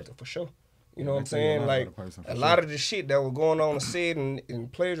people's character for sure. You know Yeah, what I'm they tell you a saying? lot Like about a person, for a sure. lot of the shit that was going on the set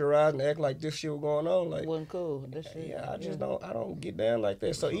and plagiarizing, and act like this shit was going on. Like Wasn't cool. That shit. yeah, I don't get down like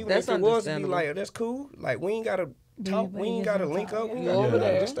that. So even That's if it was to be understandable. like that's cool, like we ain't gotta talk, we ain't gotta link up. We ain't You gotta over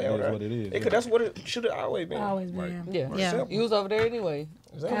there. just stay over It is there. what it is, Because yeah. that's what it should have always been. Always been. Yeah. Yeah. Simple. You was over there anyway.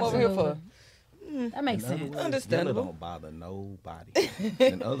 Come over here for. That makes sense. Yella Understandable. don't bother nobody.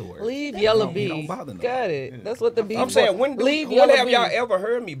 In other words, Leave Yella He Beezy. don't bother nobody. Got it. Yeah. That's what the beef. I'm saying, when Yella have y'all Beezy. ever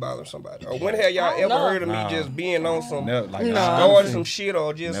heard me bother somebody? Or when have y'all ever heard of me just being on some Never, like, starting some shit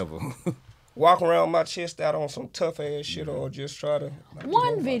or just never. walking around my chest out on some tough ass shit or just try to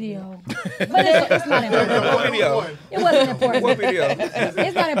One video, but it's not important. What video? It wasn't important. What video?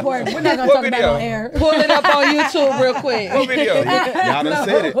 It's not important. We're not gonna What talk about it video? on air. Pull it up on YouTube real quick. What video? Y'all done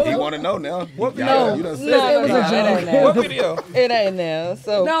said it. He want to know now. What Y'all- video? You done said No, it. it was a joke. What video? It ain't now.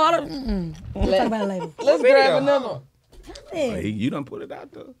 So No, I don't. We'll talk about it later. let's video? grab another one. You done put it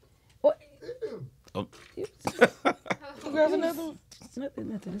out there. What? Oh, Grab another one.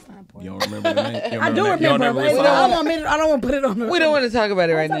 Nothing. It's not important. you don't remember the name? You I do the name? You don't remember, remember but the I song? don't want to put it on. We don't want to talk about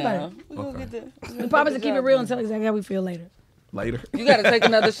it right Talk about now. it. We gonna get the. We promise to keep it real and tell exactly how we feel later. Later. You gotta take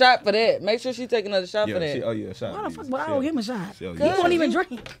another shot for that. Make sure she take another shot for that. Oh yeah, shot. Why the fuck would I owe him a shot? She owe He you a won't shot. even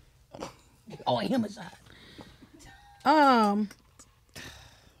drink. Oh, him a shot.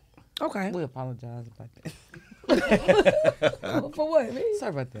 Okay. We apologize about that. For what? Me?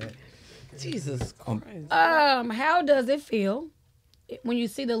 Sorry about that. Jesus Christ. How does it feel when you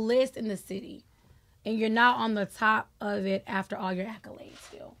see the list in the city and you're not on the top of it after all your accolades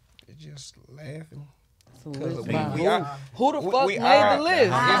still? It's just laughing. So We who, who the fuck we made are- the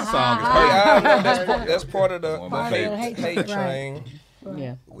list? This song is We perfect. all know that's part of the One of my favorites. hate Right. train.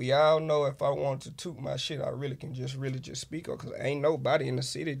 Yeah. We all know if I want to toot my shit, I really can just speak up because ain't nobody in the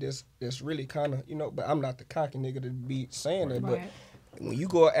city that's really kind of, but I'm not the cocky nigga to be saying that. But Right. when you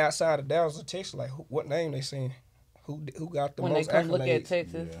go outside of Dallas or Texas, like what name they saying? Who got the When they most come look at accolades?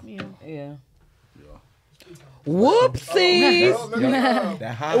 Texas. Yeah. Yeah. Whoopsies.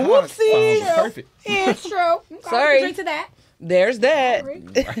 That high Whoopsie. song is perfect. It's true. Sorry. Drink to that. There's that.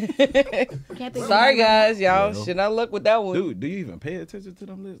 Can't think Sorry, of guys. Y'all Well. should not look with that one. Dude, do you even pay attention to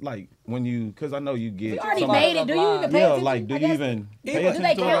them lists? Like when you, because I know you get. You already somebody- made it. Do you even pay Yeah, attention? like do I you guess- even pay do attention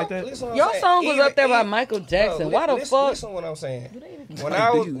they to it count? like that? Listen what I'm Your saying. song was up there by Even- Michael Jackson. No, Why the listen, fuck? Listen what I'm saying. When Like,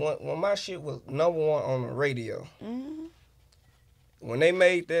 I do was you- when my shit was #1 on the radio, when they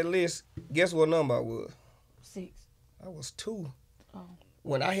made that list, guess what number I was? 6. I was 2. Oh.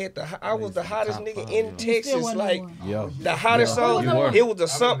 When I had I was the the hottest top nigga five, in yeah. Texas. still wasn't Like one. Yeah, the hottest Yeah, song. you were. It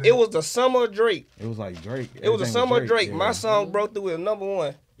was the summer of Drake. It was like Drake. It was the Everything summer of Drake. yeah. My song broke through as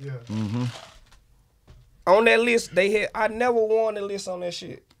 #1. Yeah. On that list, I never won the list on that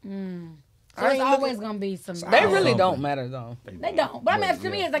shit. So it's always gonna be some. They really don't matter though. They don't. But I mean, to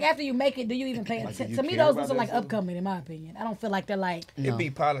me, it's like after you make it, do you even pay Like, attention? do To you me, care those about ones are like that stuff? upcoming, in my opinion. I don't feel like they're like, It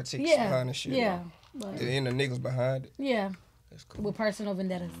be politics yeah, behind the shit. yeah, though. but, And the niggas behind it. yeah, That's cool. with personal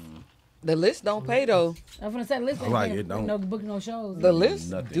vendettas. The list don't pay though. I'm gonna say, listen, Like, it don't. no booking no shows. The list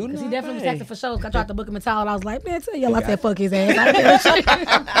Nothing. do Cause not he definitely was pay. asking for shows. I tried to book him in town. I was like, man, tell y'all I said fuck his ass.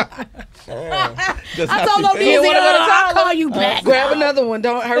 I told Lo You Deezy, wanna go to I'll Tyler? call you back. Grab another one.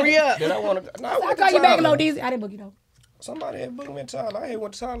 Don't hurry up. Did I want to? No, I I'll went call to you back, Tyler. Lo Deezy. I didn't book you though. Somebody had booked me in Tyler. I had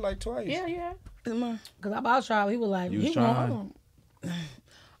went to Tyler like twice. Yeah. Come on. Cause I was trying. He was like, You was he trying? won.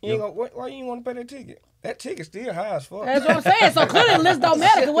 You ain't gonna, why you ain't want to pay that ticket? That ticket still high as fuck. That's what I'm saying. So clearly the list don't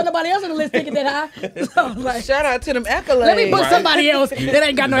matter because nobody else on the list ticket that high. So I was like, Shout out to them accolades. let me book somebody else that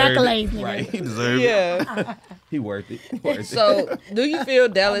ain't got no Deserved it. accolades. Nigga. Right, he deserved it. Yeah. He worth it. He worth it. So, do you feel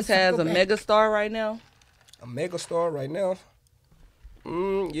Dallas has a mega star right now? A mega star right now.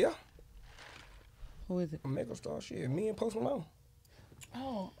 Yeah, Who is it? a mega star. Shit, me and Post Malone.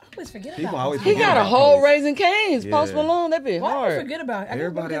 Oh, I always forget People about always it. He forget got a about whole Post. Raising Cane's. Yeah. Post Malone. That be Why I hard. forget about it? I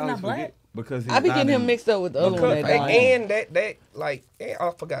Everybody guess always not black. forget because he's I be not getting him in- mixed up with the other Because, one. That died. and that like,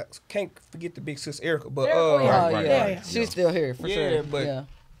 I forgot. Can't forget the big sis Erica. But Oh, yeah. Oh, Right, yeah. right. She's still here for Yeah, sure. but- yeah.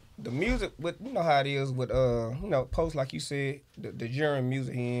 the music, but you know how it is with Post, like you said, the genre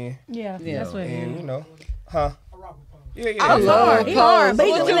music in, Yeah, Yeah. that's what it and is. huh? Yeah, yeah. I yeah. love He hard, but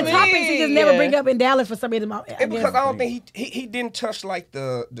he Post. just What the you topics he just mean? never Yeah. bring up in Dallas for some reason. I It's because guess. I don't think he didn't touch like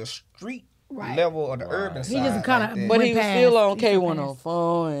the street Right. level or the urban He side. just kinda like that. But went he was past. still on He went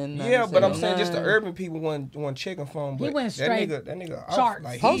K104 and Yeah, but I'm saying just the 97.9. urban people wasn't checking for him. But He went that straight nigga off, charts.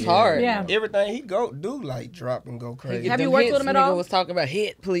 like Post he, hard. Yeah. Everything he do like drop and go He crazy. get Have you them worked hits. with him at Nigga all? was talking about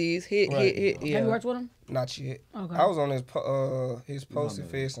hit, please, hit. Yeah. Have you worked with him? Not yet. Okay. I was on his posted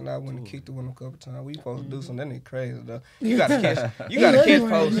fest and I went and kicked it with him a couple times. We supposed to do something. That nigga crazy though. You gotta catch. You gotta catch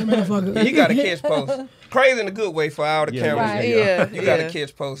Post. You gotta catch Post. crazy in a good way for all the cameras. Right. You gotta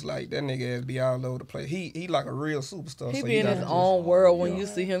catch posts like that nigga ass be all over the place. He like a real superstar. He so be in his own world when you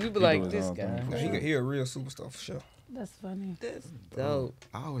see him. You be like, this guy. He a real superstar for sure. That's funny. That's dope.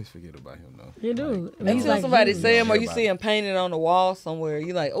 I always forget about him though. You do. Until somebody say him or you see him painted on the wall somewhere,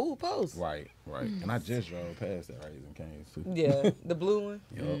 you like, oh, post. Right. And I just drove past that Raising Cane's too. Yeah, the blue one.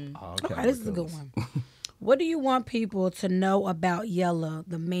 Yup. Okay, this is a good one. What do you want people to know about Yella,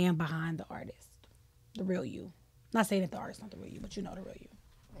 the man behind the artist? The real you. Not saying that the artist not the real you, but you know the real you.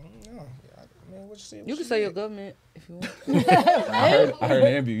 Man, what you see? You can say your government if you want. I heard an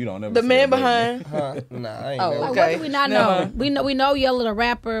interview. You don't never. The say man that, behind. Nah, I ain't Oh, never. Like, okay. what do we not Never. know? We know Yella the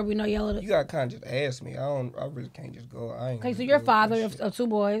rapper. We know Yella the... You gotta kind of just ask me. I really can't just go. I ain't. Okay, so really you're do father that of, shit. of 2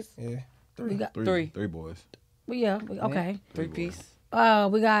 boys. Yeah. We got Three boys. well, yeah. Okay. 3 piece.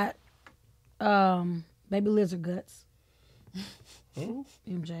 We got baby lizard guts.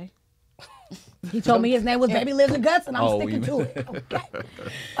 MJ. He told me his name was Baby Lizard Guts, and I'm sticking to it. Okay.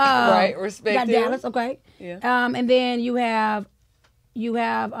 Right, You respect got him. Dallas, okay. Yeah. And then you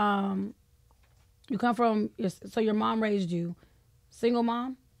come from your mom raised you, single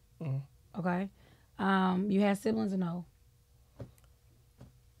mom, okay. You had siblings or no?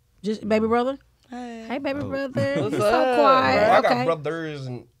 Just baby brother. Hey, baby brother. What's You're up? so quiet. I Okay. got brothers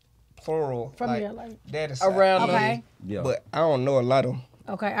and plural. From like, your like. daddy side. Around Okay. Yeah. But I don't know a lot of them.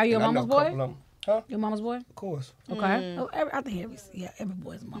 Okay. Are you a And I mama's know a couple boy? of 'em. Huh? Your mama's boy? Of course. Okay. Oh, I think every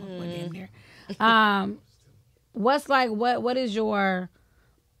boy's a mama's boy damn near. What is your,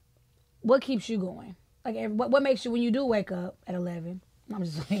 what keeps you going? Like what makes you when you do wake up at 11? I'm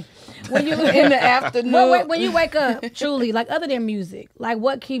just saying. When you In the afternoon. when you wake up, truly, like other than music, like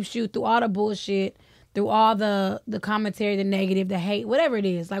what keeps you through all the bullshit, through all the commentary, the negative, the hate, whatever it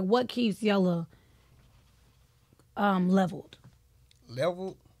is, like what keeps Yella leveled?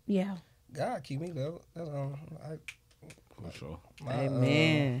 Level. Yeah. God keep me level. That's For sure. my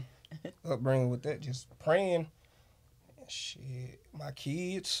Amen. upbringing with that. Just praying. Shit. My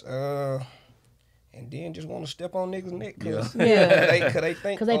kids. And then just want to step on niggas' neck because they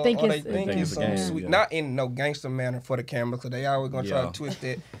think it's so game, sweet. yeah. Not in no gangster manner for the camera because they always gonna try to twist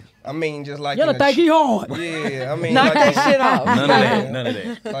that. I mean, just like Yella think he hard. Yeah, I mean, Knock like, that shit off. None of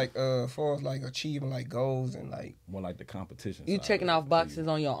that. like as far as like achieving like goals and like More like the competition. You side checking of off it. boxes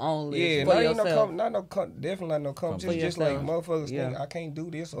on your own list yeah, for not ain't yourself. definitely not no competition. For Just like yourself. motherfuckers think Yeah. I can't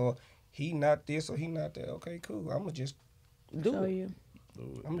do this or he not this or he not that. Okay, cool. I'ma just Do it. You.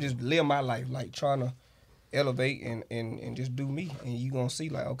 I'ma just live my life like trying to elevate and just do me, and you gonna see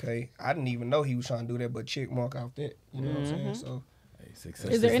like, okay, I didn't even know he was trying to do that, but check mark out that, you know what I'm saying? So Hey, success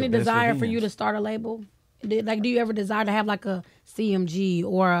Is there the any best desire for you revenge. to start a label? Like, do you ever desire to have like a CMG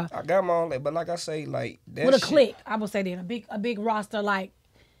or a I got my own, but like I say, like that with a shit, clique? I would say then a big roster like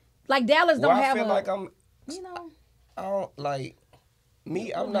Dallas don't Well, I have feel a like I'm, you know. I don't like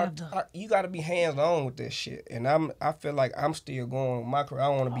me. I'm don't not. have the- You got to be hands on with that shit, and I feel like I'm still going with my career. I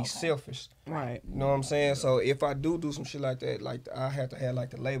don't want to be selfish. Right. You know what I'm saying? So if I do some shit like that, like I have to have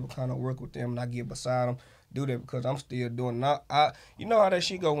like the label kind of work with them, and I get beside them, do that because I'm still doing. You know how that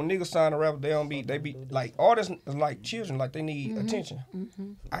shit go when niggas sign a rapper, they be like artists like children, like they need attention.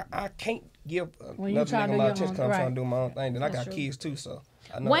 I can't give When you another try to nigga do my your attention own- because I'm trying right. to do my own thing. Then I That's got true. kids too, so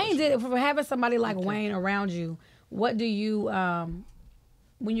I know Wayne that shit. did for having somebody like Wayne around you. What do you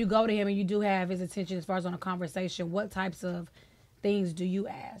when you go to him and you do have his attention as far as on a conversation? What types of things do you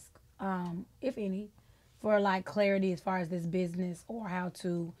ask, if any, for like clarity as far as this business or how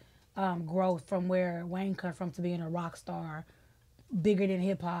to grow from where Wayne comes from to being a rock star, bigger than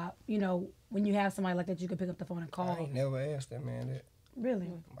hip hop? You know, when you have somebody like that, you can pick up the phone and I call. ain't never asked that man that.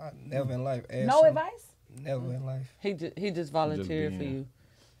 Really? I never in life asked No him. advice? Never in life. He just volunteered for being- you.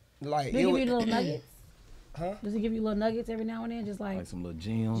 Like Does he it give was, you little nuggets? Huh? Does he give you little nuggets every now and then, just like Like some little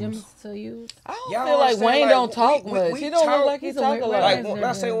gems. gems to use? I don't Y'all feel like understand, Wayne like, don't talk we much. He don't talk- look like he He's a talk a weird- lot. like Wayne's when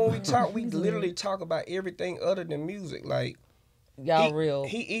I say very when we talk, we He's literally weird. talk about everything other than music. Like Y'all real.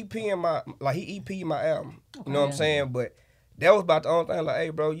 He EP my album. You know what I'm saying? But that was about the only thing. Like, hey,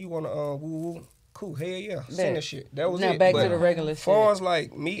 bro, you wanna woo woo? Cool, hell yeah, send that shit. That was Now it. back But to the regular as far shit. as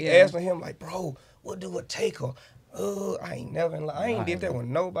like me Yeah. asking him, like, bro, what do it take? Or I ain't never, I ain't did that with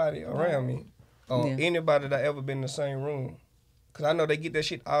nobody around me or Yeah. anybody that I ever been in the same room. Cause I know they get that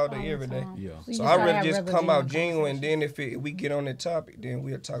shit all day, every day. Yeah. you So just I gotta really have just regular come out genuine genuine, and then if we get on that topic, then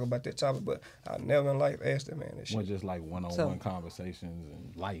we'll talk about that topic. But I never in life asked that man that shit. More just like one-on-one So- conversations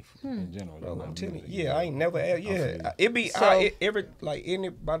and life in general. Bro, Not I'm telling you, music. yeah, I ain't never asked. feel Yeah, you. it be So- every like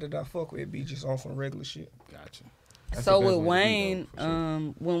anybody that I fuck with, it be just on some regular shit. Gotcha. That's So the best with way to be, Wayne, though, for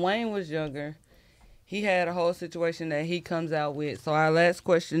sure. when Wayne was younger, he had a whole situation that he comes out with. So our last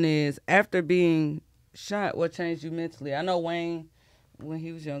question is, after being shot, what changed you mentally? I know Wayne, when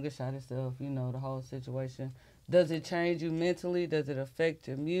he was younger, shot himself, you know, the whole situation. Does it change you mentally? Does it affect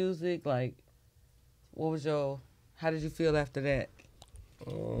your music? Like, how did you feel after that?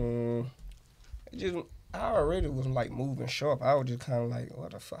 I already was like moving sharp. I was just kind of like,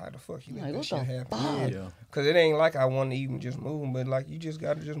 what the fuck? How the fuck you let this shit happen? Yeah. Cause it ain't like I want to even just move, but like you just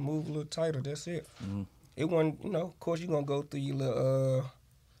got to just move a little tighter. That's it. Mm-hmm. It wasn't, you know. Of course, you gonna go through your little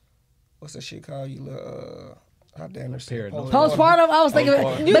what's that shit called? Your little how damn it? Postpartum. I was thinking,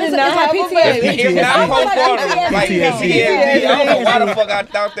 but it's not PTSD. It's not postpartum. Like PTSD. I don't know why the fuck I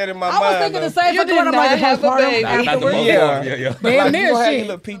thought that in my mind. I was thinking the same fucking one. I'm like postpartum afterwards. Yeah. Damn near shit. shit. You have your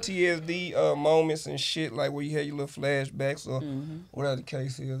little PTSD moments and shit, like where you had your little flashbacks or whatever the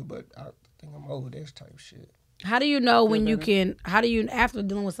case is. But I think I'm over this type of shit. How do you know when you can? How do you, after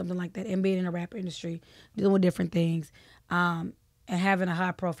dealing with something like that and being in the rap industry, dealing with different things, and having a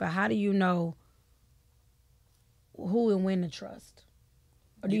high profile? How do you know who and when to trust?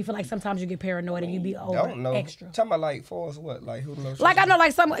 Or do you feel like sometimes you get paranoid and you be over extra? Talking about like for us what? Like who knows? Like I know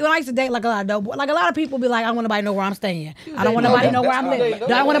like when I used to date like a lot of dope boys, like a lot of people be like, I don't want nobody to know where I'm staying. I don't want nobody to know where I'm living.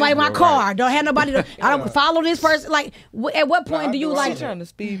 Don't want nobody in my car. Don't have nobody to, I don't follow this person. Like at what point do you like? She trying to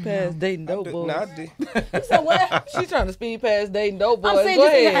speed past dating dope boys. No, I did. You said what? She trying to speed past dating dope boys. I'm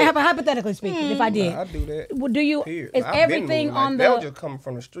saying hypothetically speaking, if I did. I do that. Well, do you, is everything on the... That was just coming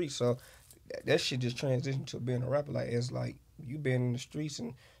from the street, so that shit just transitioned to being a rapper. Like, it's like, you been in the streets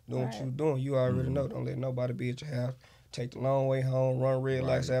and doing what you doing. You already know. Don't let nobody be at your house. Take the long way home. Run red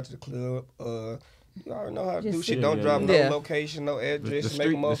lights after the club. You already know how to do shit. Don't drop no location, no address. Make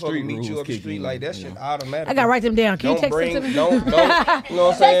a motherfucker meet you up the street. Like, that shit automatic. I gotta write them down. Can you text them to me? Don't, you know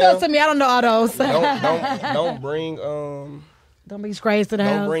what I'm saying? Text those to me. I don't know all those. Don't bring... Don't bring sprays to the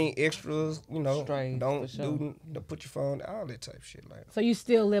house. Don't bring extras, you know. Strays, don't put your phone, all that type of shit. Like. So you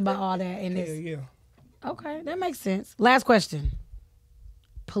still live by all that in this? Yeah. Okay, that makes sense. Last question.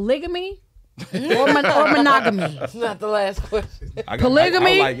 Polygamy or monogamy? It's not the last question.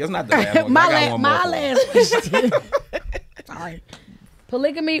 Polygamy? It's not the last one. My last question. All right.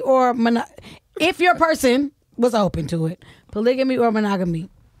 Polygamy or monogamy? If your person was open to it, polygamy or monogamy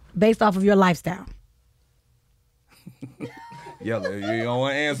based off of your lifestyle? Yella, you don't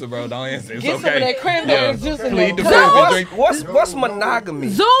want to answer, bro. Don't answer. It's Get okay. some of that cranberry juice in there. What's monogamy?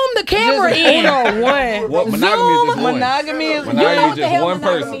 Zoom the camera in. What monogamy is just one. Monogamy is just one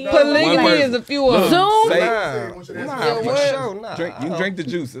person. Polygamy is a few of them. Zoom. Nah. You drink the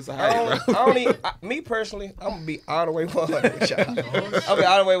juice. It's all right, bro. Me personally, I'm gonna be all the way 100 with y'all. I'll be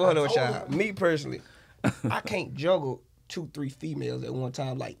all the way 100 with y'all. Me personally, I can't juggle 2-3 females at one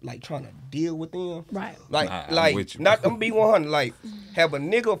time, like trying to deal with them. Right. I'm gonna be 100. Like, have a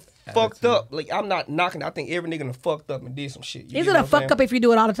nigga fucked up. Like, I'm not knocking. I think every nigga done fucked up and did some shit. Is it a fuck up if you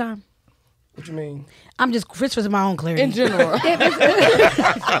do it all the time? What you mean? I'm just Chris for my own clarity. In general.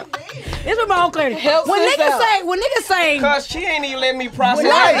 It's for my own clarity. When niggas say, cause she ain't even letting me process it.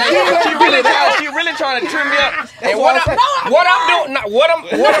 She really trying to trim me up. And what I'm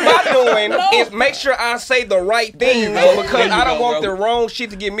doing is make sure I say the right thing because I don't want the wrong shit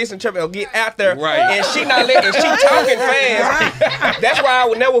to get misinterpreted or get out there. Right. And she not letting. She talking fast. That's why I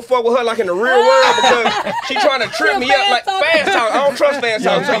would never fuck with her like in the real world because she trying to trip me up like fast talk. I don't trust fast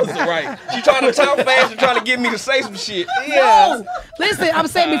talk. Right. She trying to talk fast and trying to get me to say some shit. No. Listen, I'm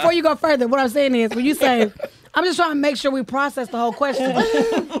saying before you go further, what I'm saying is when you say, I'm just trying to make sure we process the whole question.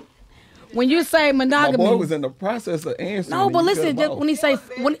 When you say monogamy, my boy was in the process of answering. No, but listen, when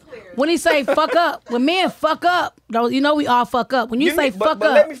he say fuck up, when men fuck up, you know we all fuck up. When you say fuck but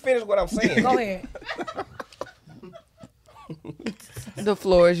up, let me finish what I'm saying. Go ahead. The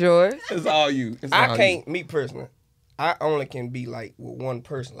floor is yours. It's all you. I can't, me personally, I only can be like with one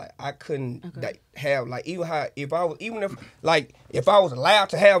person. Like I couldn't like have like if I was allowed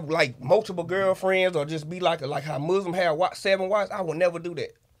to have like multiple girlfriends or just be like how Muslims have 7 wives, I would never do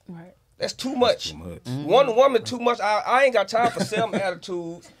that. Right. That's too much. One woman too much. I ain't got time for 7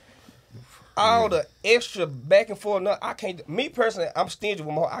 attitudes. All the extra back and forth. No, I can't. Me personally, I'm stingy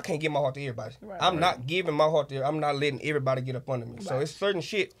with my heart. I can't give my heart to everybody. Right. I'm not giving my heart to. I'm not letting everybody get up under me. Right. So it's certain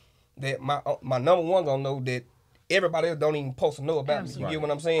shit that my number one gonna know that everybody else don't even supposed to know about me. You get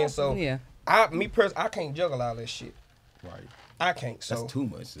what I'm saying? So me personally, I can't juggle all that shit. Right. I can't. So that's too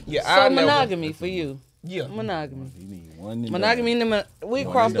much. So monogamy for you. Yeah. Monogamy. You need one. Monogamy. We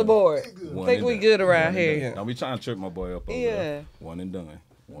across the board. Think we good around here. Don't be trying to trip my boy up over there. One and done.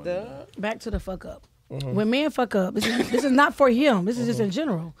 Back to the fuck up. When men fuck up, this is not for him. This is just in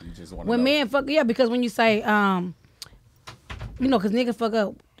general. When men fuck, because when you say, because niggas fuck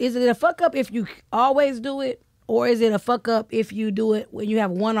up, is it a fuck up if you always do it, Or is it a fuck up if you do it when you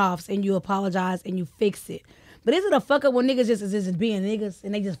have one-offs and you apologize and you fix it? But is it a fuck up when niggas just being niggas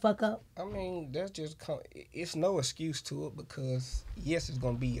and they just fuck up? I mean, that's just it's no excuse to it because yes, it's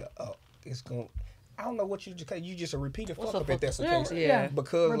gonna be it's gonna. I don't know what you just a repeated fuck up if that's the case. Yeah.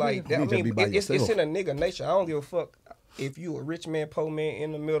 Because like that, I mean, it's in a nigga nature. I don't give a fuck if you a rich man, poor man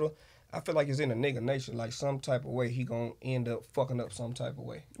in the middle. I feel like it's in a nigga nature. Like some type of way he gonna end up fucking up some type of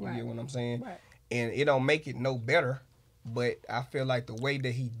way. You get what I'm saying? Right. And it don't make it no better. But I feel like the way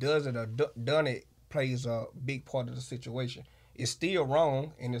that he does it or done it plays a big part of the situation. It's still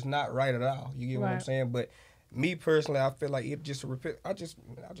wrong and it's not right at all. You get what I'm saying? But me personally, I feel like it just a repeat. I just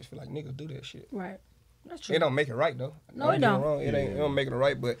feel like niggas do that shit. Right. That's true. It don't make it right though. No, it don't. Wrong. It don't make it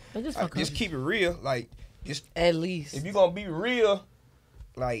right. But just keep it real. Like just at least if you gonna be real,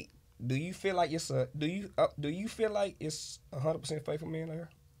 like do you feel like it's do you feel like it's 100% faithful man there?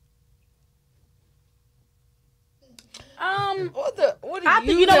 What do I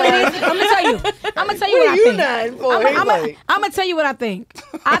think you know what it is. I'm gonna tell you what I think. I'm gonna tell you what I think.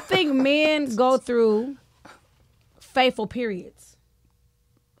 I think men go through faithful periods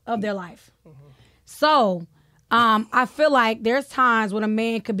of their life. So, I feel like there's times when a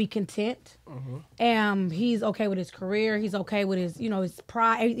man could be content, and he's okay with his career, he's okay with his, his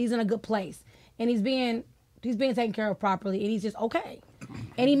pride, he's in a good place, and he's being taken care of properly, and he's just okay.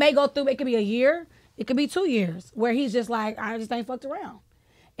 And he may go through, it could be a year, it could be 2 years, where he's just like, I just ain't fucked around.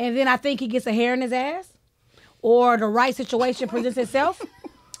 And then I think he gets a hair in his ass, or the right situation presents itself,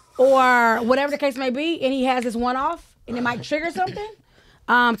 or whatever the case may be, and he has this one-off, and it might trigger something.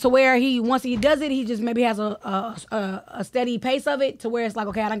 To where once he does it, he just maybe has a steady pace of it to where it's like,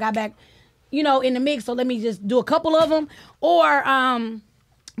 okay, I done got back, in the mix, so let me just do a couple of them. Or,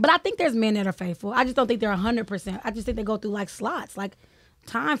 but I think there's men that are faithful. I just don't think they're 100%. I just think they go through like slots, like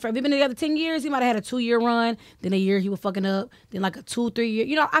time frame. We've been together 10 years. He might have had a 2-year run, then a year he was fucking up, then like a 2-3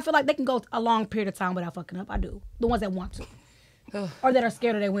 year. I feel like they can go a long period of time without fucking up. I do. The ones that want to. Or that are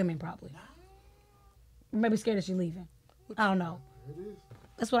scared of their women, probably. Maybe scared that she's leaving. I don't know.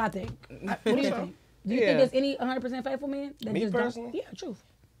 That's what I think. What do you think? Do you think there's any 100% faithful men? That Me just personally? Yeah, truth.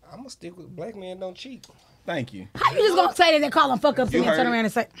 I'm gonna stick with black men don't cheat. Thank you. How you just gonna say that and call them fuck ups and then turn around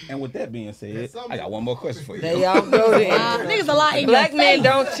and say? And with that being said, I got one more question for you. There y'all go then. Niggas a lot in Black your men face.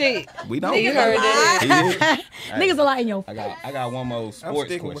 don't cheat. We don't. You heard that. Niggas a lot in your face. I got one more I'm sports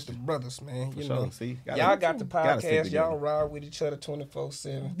sticking question. with the brothers, man. You sure. know, See, y'all got the gotta stick podcast. Y'all together. ride with each other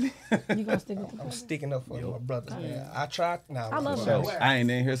 24/7. You gonna stick with the I'm brothers? sticking up for my brothers, man. I tried. Nah, I love So, I ain't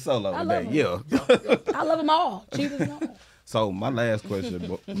in here solo I today. love Yeah. I love them all. Cheaters and all. So my last question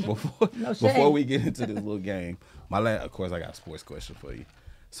before No shade. before we get into this little game, of course I got a sports question for you.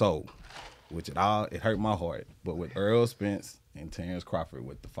 So, it hurt my heart, but with Earl Spence and Terrence Crawford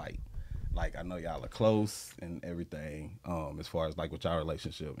with the fight, like I know y'all are close and everything, as far as like with y'all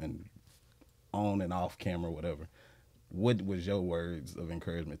relationship and on and off camera, whatever. What was your words of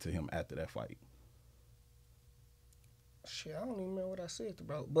encouragement to him after that fight? Shit, I don't even remember what I said to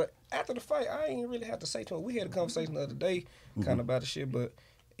bro. But after the fight, I ain't really have to say to him. We had a conversation the other day, kind of about the shit, but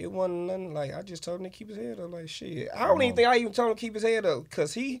it wasn't nothing. Like I just told him to keep his head up. Like shit, I don't even think I even told him to keep his head up,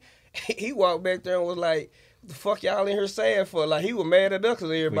 cause he walked back there and was like, "The fuck y'all in here saying for?" Like he was mad at us cause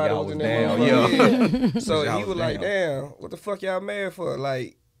everybody was in there. down, Yeah. So Y'all he was was like, down. "Damn, what the fuck y'all mad for?"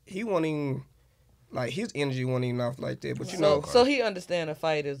 Like he wasn't even. Like his energy wasn't even off like that, but you know. So he understand a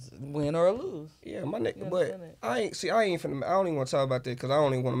fight is win or lose. Yeah, my nigga, You but understand I ain't finna. I don't even want to talk about that because I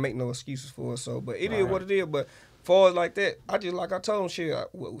don't even want to make no excuses for it. So, but it is what it is. But far as like that, I just like I told him, shit,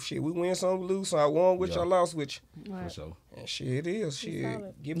 we win some, we lose some. I won with you, I lost with you. For sure. And shit, it is. Shit,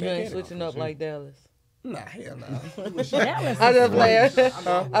 get You back ain't at it. switching up like Dallas. Nah, hell nah. I just play.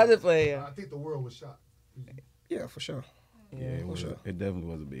 I just play. I think the world was shocked. Yeah, for sure. Yeah, it was. sure. It definitely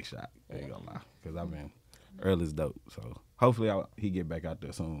was a big shock. I ain't gonna lie, because I mean, Earl is dope. So hopefully he get back out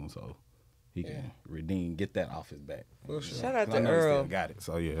there soon, so he can get that off his back. For sure. Shout out I to know he still Earl. got it.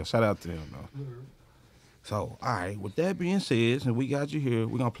 So yeah, shout out to him though. So all right, with that being said, and we got you here,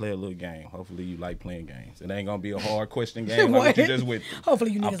 we're gonna play a little game. Hopefully you like playing games. It ain't gonna be a hard question game like what you just with.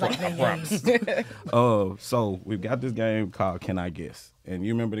 Hopefully you niggas like playing games. So we've got this game called Can I Guess? And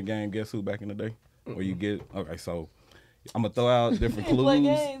you remember the game Guess Who back in the day? Where you get so I'm gonna throw out different clues. Play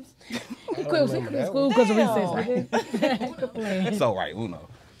games. He quit school because of recess. nigga. So right, Uno.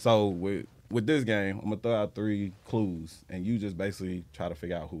 So with this game, I'm gonna throw out 3 clues, and you just basically try to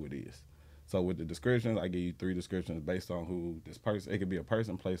figure out who it is. So with the descriptions, I give you 3 descriptions based on who this person. It could be a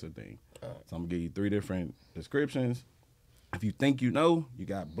person, place, or thing. So I'm gonna give you 3 different descriptions. If you think you know, you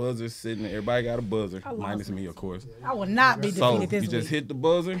got buzzers sitting there. Everybody got a buzzer, minus me, of course. I will not be So defeated you this just week. hit the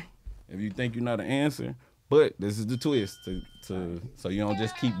buzzer. If you think you know the answer, But this is the twist so you don't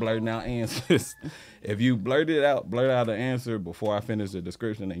just keep blurting out answers. If you blurt out the answer before I finish the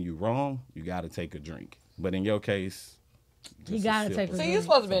description and you wrong, you got to take a drink. But in your case, you got to take a drink. See, you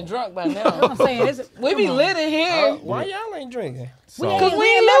supposed to be drunk by now. I'm saying, we be lit in here. Why y'all ain't drinking? Because we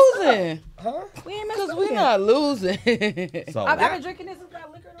ain't losing. Huh? We ain't Because we not losing. So I've been drinking this and got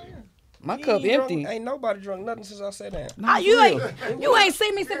liquor on here. My cup empty. Ain't nobody drunk nothing since I sat down. You ain't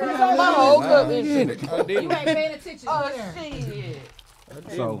seen me sipping this on My whole cup empty. You ain't paying attention. Shit.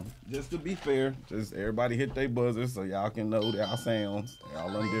 So, just to be fair, just everybody hit their buzzers so y'all can know y'all sounds. Y'all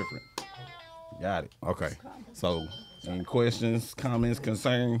different. Got it. Okay. So, any questions, comments,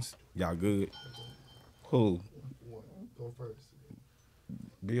 concerns? Y'all good? Who? Go first.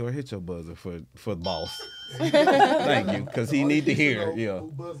 Bill, hit your buzzer for the boss. Thank you, because he need to hear. Yeah.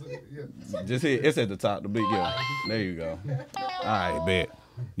 Just hit. It's at the top. The big yeah. There you go. All right, bet.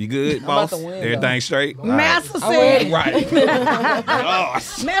 You good, boss? Everything straight? Master said. Right.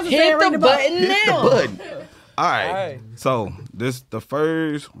 Master said Hit the button Hit the now. button. All right. So the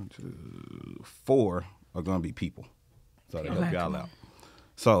first 1, 2, 4 are gonna be people. So they help y'all out.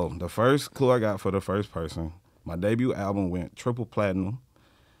 So the first clue I got for the first person, my debut album went triple platinum.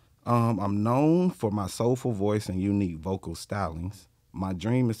 I'm known for my soulful voice and unique vocal stylings. My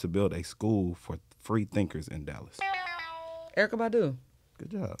dream is to build a school for free thinkers in Dallas. Erykah Badu.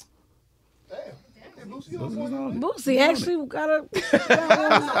 Good job. Boosie actually got a.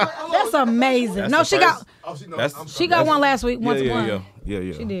 That's amazing. That's No, the she first- got. She got one last week. Once Yeah.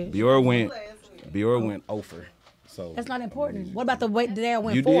 She did. Bior went over. So That's not important. What about the way they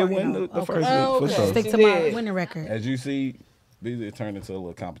went you for? did win the first week Oh, for okay. sure. Stick She to my did. winning record. As you see, Beezy turned into a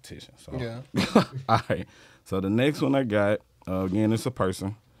little competition. So. Yeah. All right. So the next one I got, again, it's a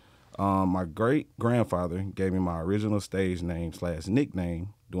person. My great-grandfather gave me my original stage name /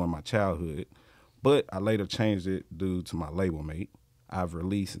 nickname during my childhood, but I later changed it due to my label mate. I've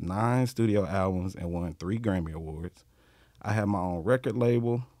released 9 studio albums and won 3 Grammy Awards. I have my own record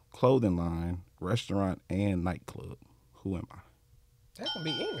label, clothing line, restaurant, and nightclub. Who am I? That can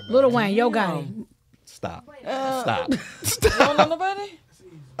be anybody. Lil Wayne, Yo Gotti, Stop. Stop. You don't know nobody?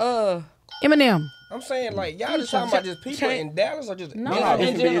 Eminem. I'm saying, like, y'all just talking about just people in Dallas or just No. No, In this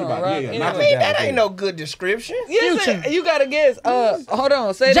can be general, anybody. right? Yeah, In not I just mean, Dallas, that ain't yeah. no good description. Yes, you gotta guess. Hold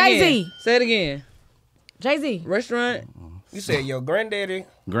on. Say it Jay-Z. again. Say it again. Jay-Z. Restaurant. You said your granddaddy.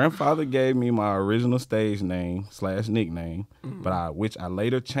 Grandfather gave me my original stage name / nickname, but which I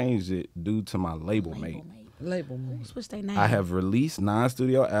later changed it due to my label mate. Label me. Switch their name. I have released 9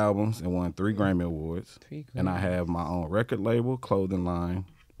 studio albums and won 3 Grammy Awards. 3 And I have my own record label, clothing line,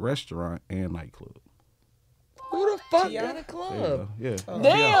 restaurant, and nightclub. Who the fuck T.I.? got a club? Yeah. Damn.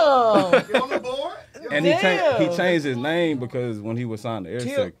 Get on the board. And he changed his name because when he was signed to Tip.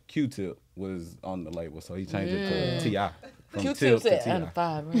 Airset, Q-Tip was on the label, so he changed it to T.I. From Q-Tip Tip to said, T.I. and a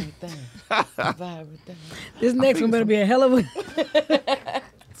 5 everything. 5 everything. This next one better be a hell of a.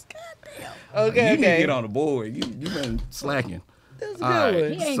 Okay, You need to okay. get on the board. You been slacking. That's a All right.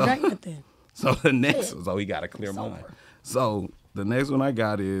 good He one. ain't So- drank nothing. So the next, so he got a clear mind. So the next one I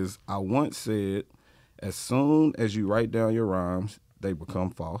got is, I once said, as soon as you write down your rhymes, they become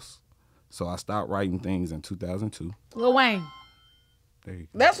false. So I stopped writing things in 2002. Lil Wayne. There you go.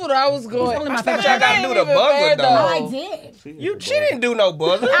 That's what I was going. only my I thought favorite y'all gotta do the buzzer, though. I did. She didn't do no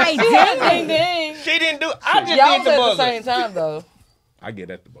buzzer. I Ding, did. ding. She didn't do. I just Y'all did was the at the buzzer. same time though. I get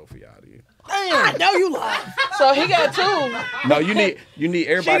that to both of y'all then. I know you lied. So he got 2. No, you need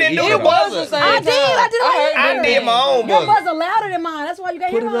everybody. didn't do equal the though. buzzer. The same I did. I did. I heard I ding, did ding. my own Your buzzer. buzzer louder than mine. That's why you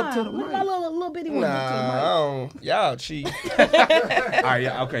got Put your it up mine. to the Look mic. at my little bitty one. Nah, y'all cheat. All right,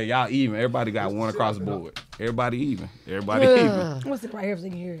 okay, y'all even. Everybody got one across the board. Everybody even. Everybody even. I'm gonna sit right here so you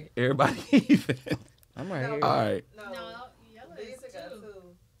can hear it. Everybody even. I'm right here. All right.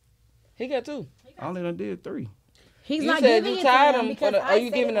 He got 2. I only done did 3. He's You not said giving you it to tied him him. because Are I you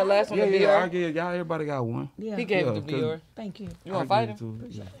said giving the last one to I VR? give y'all. Everybody got one. Yeah. He gave Yeah, it to 'cause- VR. Thank you. You want to fight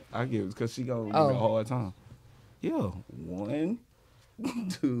him? I give it because she gonna give Oh. me a hard time. Yeah, 1,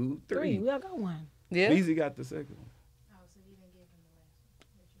 2, 3. We all got one. Yeah. Beezy got the second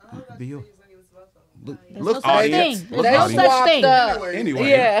one. Bill. Look, no such audience. thing. Look, There's no audience. such thing. Anyway,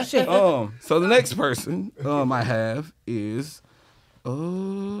 Yeah. so the next person I have is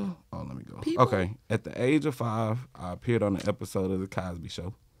let me go. Okay, at the age of 5, I appeared on an episode of The Cosby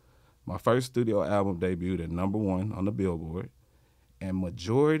Show. My first studio album debuted at #1 on the Billboard, and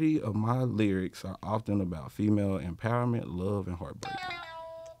majority of my lyrics are often about female empowerment, love, and heartbreak.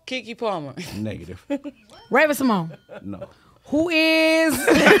 Kiki Palmer. Negative. Raven Simone. No. Who is Money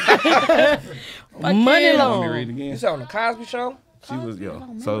Want me to Long. read it You again? said on the Cosby Show? She was I don't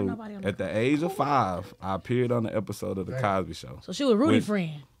remember So nobody on the at the age of 5, I appeared on the episode of the Cosby Show. So she was Rudy's With-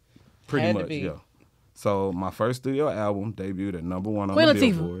 friend. Pretty Had to much, be. yeah. So my first studio album debuted at #1 on Queen the Latifah.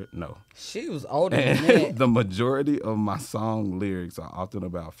 Billboard. No. She was older than that. And the majority of my song lyrics are often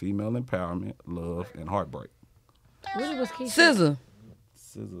about female empowerment, love, and heartbreak. Rudy was Keisha. SZA.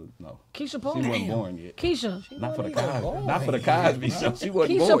 SZA, no. Keisha She Pullman. wasn't born yet. Keisha. Not for the Cosby. Not for the Cosby Show. She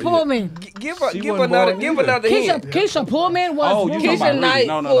wasn't Keisha born yet. Pullman. Give She wasn't born either. another hint. Keisha Pullman was. Oh, you talking Keisha about Rudy. Knight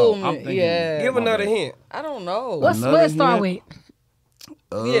No. I'm Pullman. thinking. Yeah. Give My another bad. hint. I don't know. What Another it start hint? with?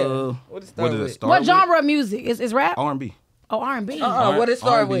 Yeah. What it start with? start What with? genre of music? Is rap? R&B. Oh, R&B. What it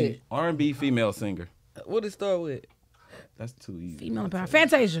start with? R&B female singer. What it start with? That's too easy. Female empowerment.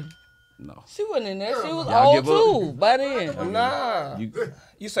 Fantasia. No. She wasn't in there. She was Y'all old give up? too by then. Nah.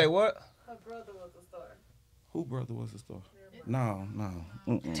 You say what? Who brother was the star? No.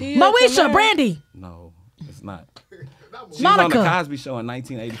 Mm-mm. Tia Moesha, Tamara. Brandy. No, it's not. She Monica. was on the Cosby Show in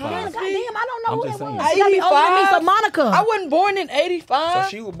 1985. God damn, I don't know I'm who just that was. saying. She gotta be older than me, so 85? Monica. I wasn't born in So 85.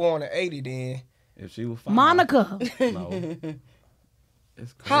 she was born in 80 then. If she was 5. Monica. No.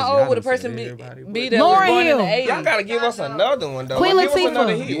 It's crazy. How I old would a done said person everybody, be but- that was Lauryn born Hill. in the 80s? Y'all gotta give us another one though. Queen Give us Latifah.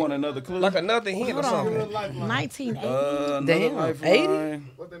 another You hint. want another clue? Like another hint or something. 1980. Another Damn, lifeline. 80?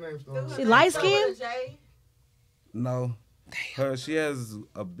 What the name story? She light skinned? No. She has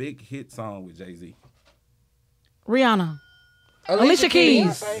a big hit song with Jay-Z. Rihanna. Alicia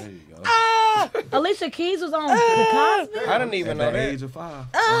Keys. There you go. Alicia Keys was on the Cosby. I didn't even At know the that. age of 5.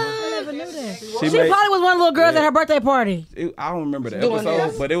 I never knew that. She made- probably was one of the little girls at her birthday party. I don't remember the Doing episode,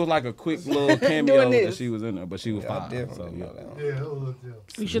 this. but it was like a quick little cameo Doing that this. she was in there, but she was I 5. definitely So, know that one. Yeah, that was a deal.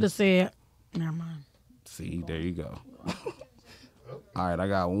 You should have said. Never mind. See, there you go. All right, I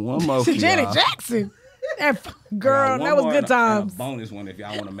got one more for Janet y'all. Jackson. That I girl, got that one was more good and a times. bonus one if y'all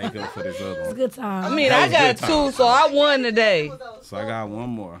want to make up for this other one. Good times. I mean, That I was got good 2, so I won today. So I got one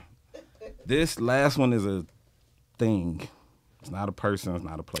more. This last one is a thing. It's not a person. It's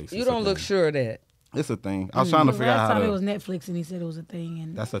not a place. You It's a don't look thing. sure of that. It's a thing. I was trying to figure out Last how time to. it was Netflix and he said it was a thing.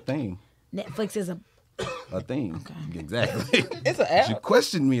 And That's a thing. Netflix is a. A thing. Exactly. It's an You app.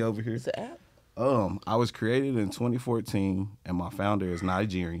 questioned me over here. It's an app. I was created in 2014, and my founder is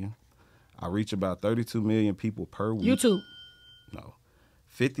Nigerian. I reach about 32 million people per week. YouTube, No.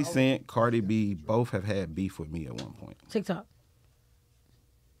 50 Cent, Cardi B, both have had beef with me at one point. TikTok.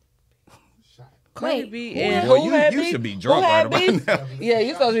 Cardi Wait, B who and Boy, who had you beef? should be Who drunk had right beef? about now. Yeah,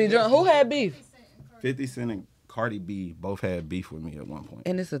 you supposed to be drunk. Who had beef? 50 Cent and Cardi B both had beef with me at one point.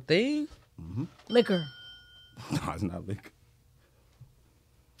 And it's a thing? Liquor. No, it's not liquor.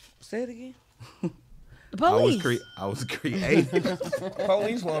 Say it again. The police. I was created.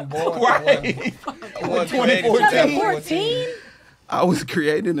 Police weren't born. Right. 2014? I was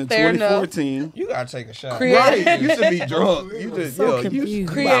created in Fair enough. 2014. You gotta take a shot. Right. You should be drunk. You just So you confused.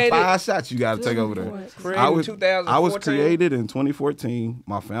 about Created- 5 shots you gotta take over there. Created I in was 2014? created in 2014.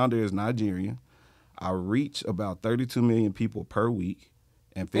 My founder is Nigerian. I reach about 32 million people per week.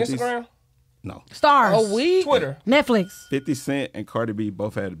 And 50 Instagram, No. Stars. A week? Twitter. Netflix. 50 Cent and Cardi B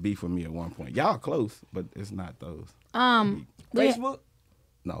both had beef with me at one point. Y'all close, but it's not those. Facebook.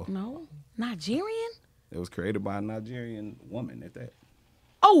 No. No. Nigerian? It was created by a Nigerian woman at that.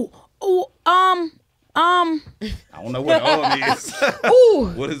 Oh, I don't know what is.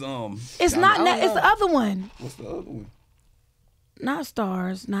 ooh. What is It's y'all not. know? It's the other one. What's the other one? Not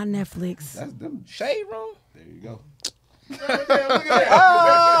Stars. Not Netflix. That's them. Shade Room. There you go.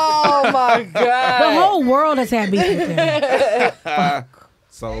 Oh my God. The whole world has had beef with them.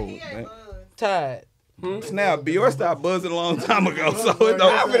 So Tired. snap, Bior stopped buzzing a long time ago. So it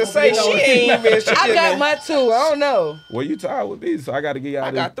don't. I'm gonna say she ain't even. She I got didn't- my 2. I don't know. Well, you tired with me, so I got to get y'all.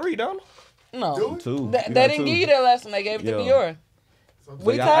 I got 3, don't I? No. 2. They You didn't got give 2. you that last one. They gave it to Yeah. Bior. So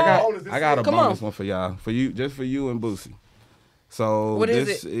We y'all- tired. I got a Come bonus on. one for y'all, for you, just for you and Boosie. So What is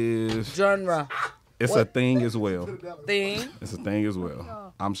this it? is Genre. it's a thing as well. Thing. It's a thing as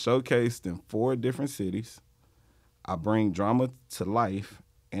well. I'm showcased in 4 different cities. I bring drama to life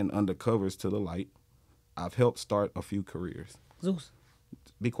and undercovers to the light. I've helped start a few careers. Zeus.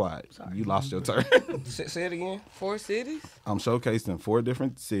 Be quiet. You lost your turn. Say it again. 4 cities? I'm showcased in 4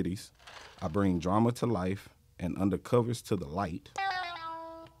 different cities. I bring drama to life and undercovers to the light.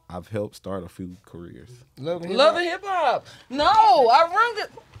 I've helped start a few careers. Love and Love and hip hop. No, I rung it.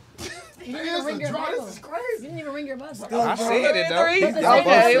 You didn't even ring your buzzer. This is crazy. You didn't even ring your buzzer. I said it though. 3? Y'all both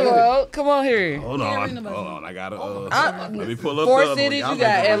Okay, said it. well, come on here. Hold ring on. the buzzer. Hold on. I got to I- let me pull up 4 the other cities. one. You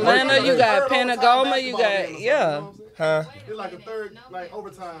Y'all got making me work Atlanta. You today. got Pantagoma. You got, yeah. Huh? It's like a third, like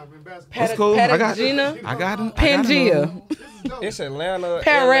overtime in basketball. That's cool. I got Patagina? I got him. Pangea. It's Atlanta,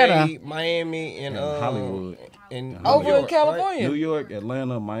 Paretta. LA, Miami, and Hollywood. and Over New York, in California. New York,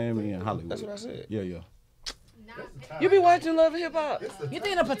 Atlanta, Miami, and Hollywood. That's what I said. Yeah. You be watching Love and Hip Hop? You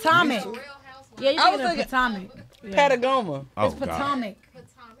thinking of Potomac? Yeah, you I was thinking of thinking- Potomac? Yeah. Patagoma. Oh It's God. Potomac.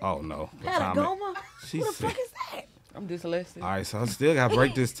 Oh no. Patagoma? She Who the sick. fuck is that? I'm dyslexic. All right, so I still gotta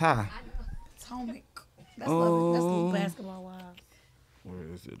break this tie. Potomac. That's little basketball wives. Where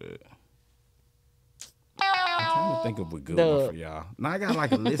is it at? I'm trying to think of a good one for y'all. Now I got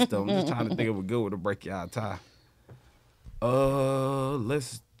like a list of them. I'm just trying to think of a good one to break y'all tie.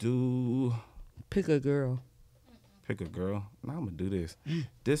 Let's do Pick a girl. pick a girl. Now I'm gonna do this.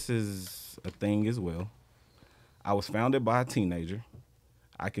 This is a thing as well. I was founded by a teenager.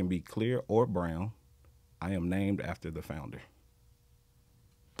 I can be clear or brown. I am named after the founder.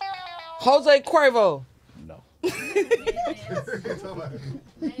 Jose Cuervo. No.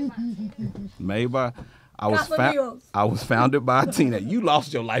 Made by I was founded by a teenager. You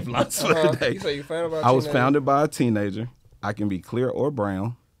lost your lifeline for the day. You say you found about I was founded by a teenager. I can be clear or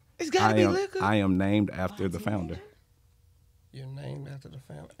brown. It's gotta be liquor. I am named after the founder. You're named after the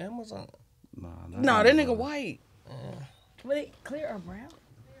family. Amazon. No, that nigga white. Really clear or brown?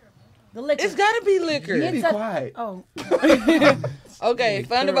 The liquor. It's gotta be liquor. It's quiet. Oh, Okay,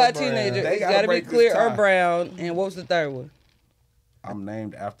 founded by a teenager. They It's gotta gotta be break this clear or tie. brown. And what was the third one? I'm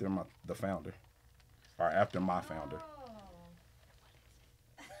named after the founder, or after my founder.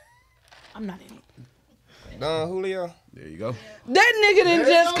 I'm not in it. Don Julio. There you go. That nigga didn't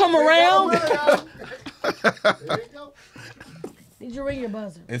just come around. There you go. Did you ring your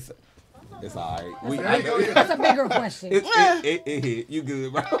buzzer? It's all right. That's a bigger question. It hit. You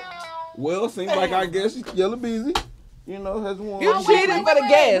good, bro? Well, seems like I guess Yella Beezy, has won. You cheated for the We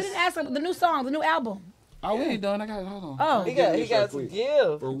gas. didn't ask him the new song, the new album. Oh, we ain't done. I got it. Hold on. Oh. He got some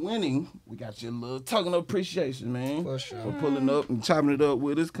give. For winning, we got your little token of appreciation, man. For sure. For pulling up and chopping it up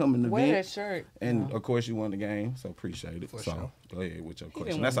with us, coming to Wear that event. shirt. And of course, you won the game, so appreciate it. For So sure. go ahead with your didn't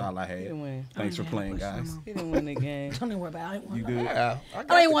question. That's win. all I He didn't had. win. Thanks for I playing, didn't have a guys. question, He didn't win the game. Don't even worry about it. I didn't You want good? Yeah.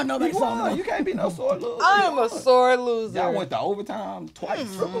 I ain't want nobody's You won. song. You can't be no sore loser. I'm a sore loser. Y'all went to overtime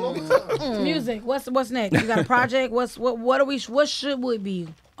twice. Music. What's next? You got a project? What should we be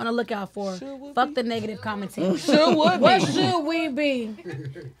on the lookout for? Fuck the negative commentary. What should we be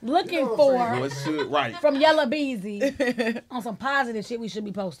looking for What should right? from Yella Beezy on some positive shit we should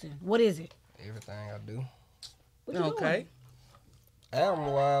be posting? What is it? Everything I do. What you Okay. Album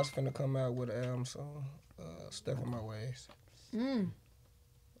wise, finna come out with an album song. Stuck in my ways.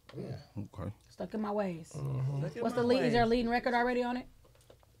 Okay. Stuck in my ways. Look What's at the my lead? Is there a ways. leading record already on it?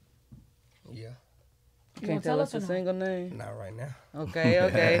 Yeah. You Can't gonna tell us us the or no? single name. Not right now.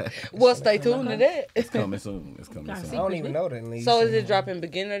 Okay. Well, stay tuned to that. It's coming soon. It's coming Gotta soon. see. I don't even know that lead. So is singer. it dropping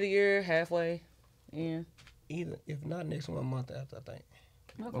beginning of the year, halfway? Yeah. Either, if not next month after, I think.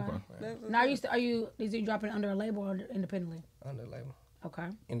 Okay. Now is you dropping under a label or independently? Under label. Okay.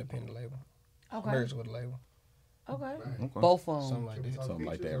 Independent label. Okay. Merged with a label. Okay. Both of Something them. like that. Something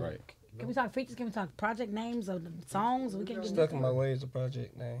like that, right? Can we talk features? Can we talk project names of the songs? We can't get Stuck in my ways, the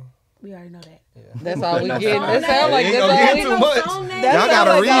project name. We already know that. Yeah. That's all we No get. song That name. sound like Ain't that's gonna all get we too know. much. Song name? That Y'all sound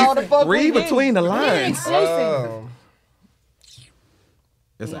gotta like all the fuck we read get. between the We need lines. exclusive.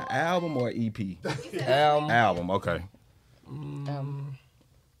 It's an album or EP? Album. Album. Okay.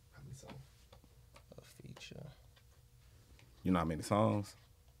 A feature. You know how many songs?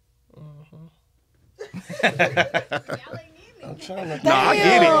 I'm trying to. No, I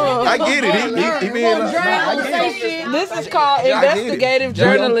get it. I get it. He being like, Drown, I get it. say shit. This is called Yeah, I get it. investigative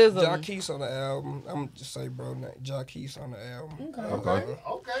journalism. Jaquez on the album. I'm just say bro name. Jaquez on the album. Okay.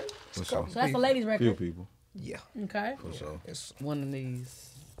 Okay. For sure. So that's the ladies' Few record. people. Yeah. Okay. For sure. It's One of these.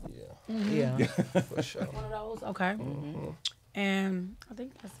 yeah, Yeah. for sure. One of those. Okay. And I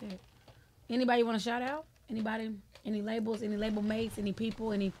think that's it. Anybody want to shout out? Anybody? Any labels? Any label mates? Any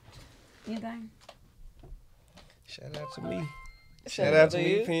people? Anything? Shout out to me. Shout out to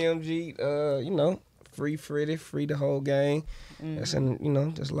me, you. PMG. Free Freddy, free the whole gang. That's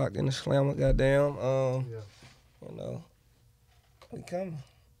in, just locked in the slammer. Goddamn. We coming.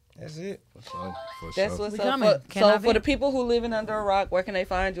 That's it. For sure. For That's sure. what's We up. coming. Can I So for vent? the people who living under a rock, where can they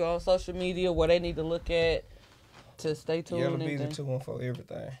find you on social media? What they need to look at to stay tuned? Yella and Beezy everything? 214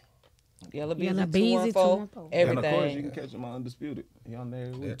 everything. Yella Beezy Yella Beezy 214. 214. And of course, you Everything. can catch him on Undisputed. He on there.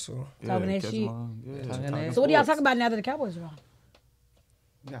 That too. Talking that catch shit. him on. Yeah, Talking talking that. So what do y'all sports. talk about now that the Cowboys are on?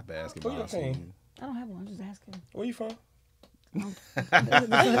 We got basketball. Who your team? season. I don't have one. I'm just asking. Where you from? I'm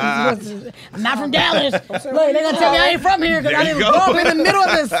not from Dallas. Look, they're gonna tell me I ain't from here because I didn't grow up in the middle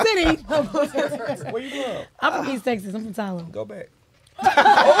of the city. Where you from? I'm from East Texas. I'm from Tyler. Go back.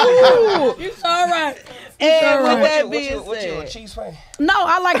 Oh, all right. And with All right. that being What you a said, Chiefs fan? No,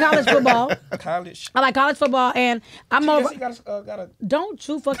 I like college football. College. I like college football, and I'm Yes, over. he got a Don't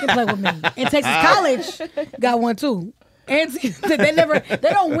you fucking play with me. And Texas College got one too. And they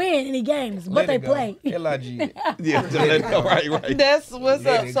don't win any games, but they play. LIG. Yeah, just let it go. Right. that's what's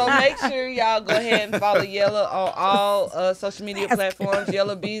up. So make sure y'all go ahead and follow Yella on all social media platforms.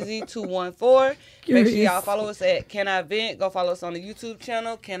 Yella Beezy 214. Make sure y'all follow us at Can I Vent. Go follow us on the YouTube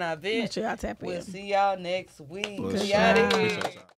channel. Can I Vent? Make sure y'all tap in. We'll see y'all next week. For We sure. out of here.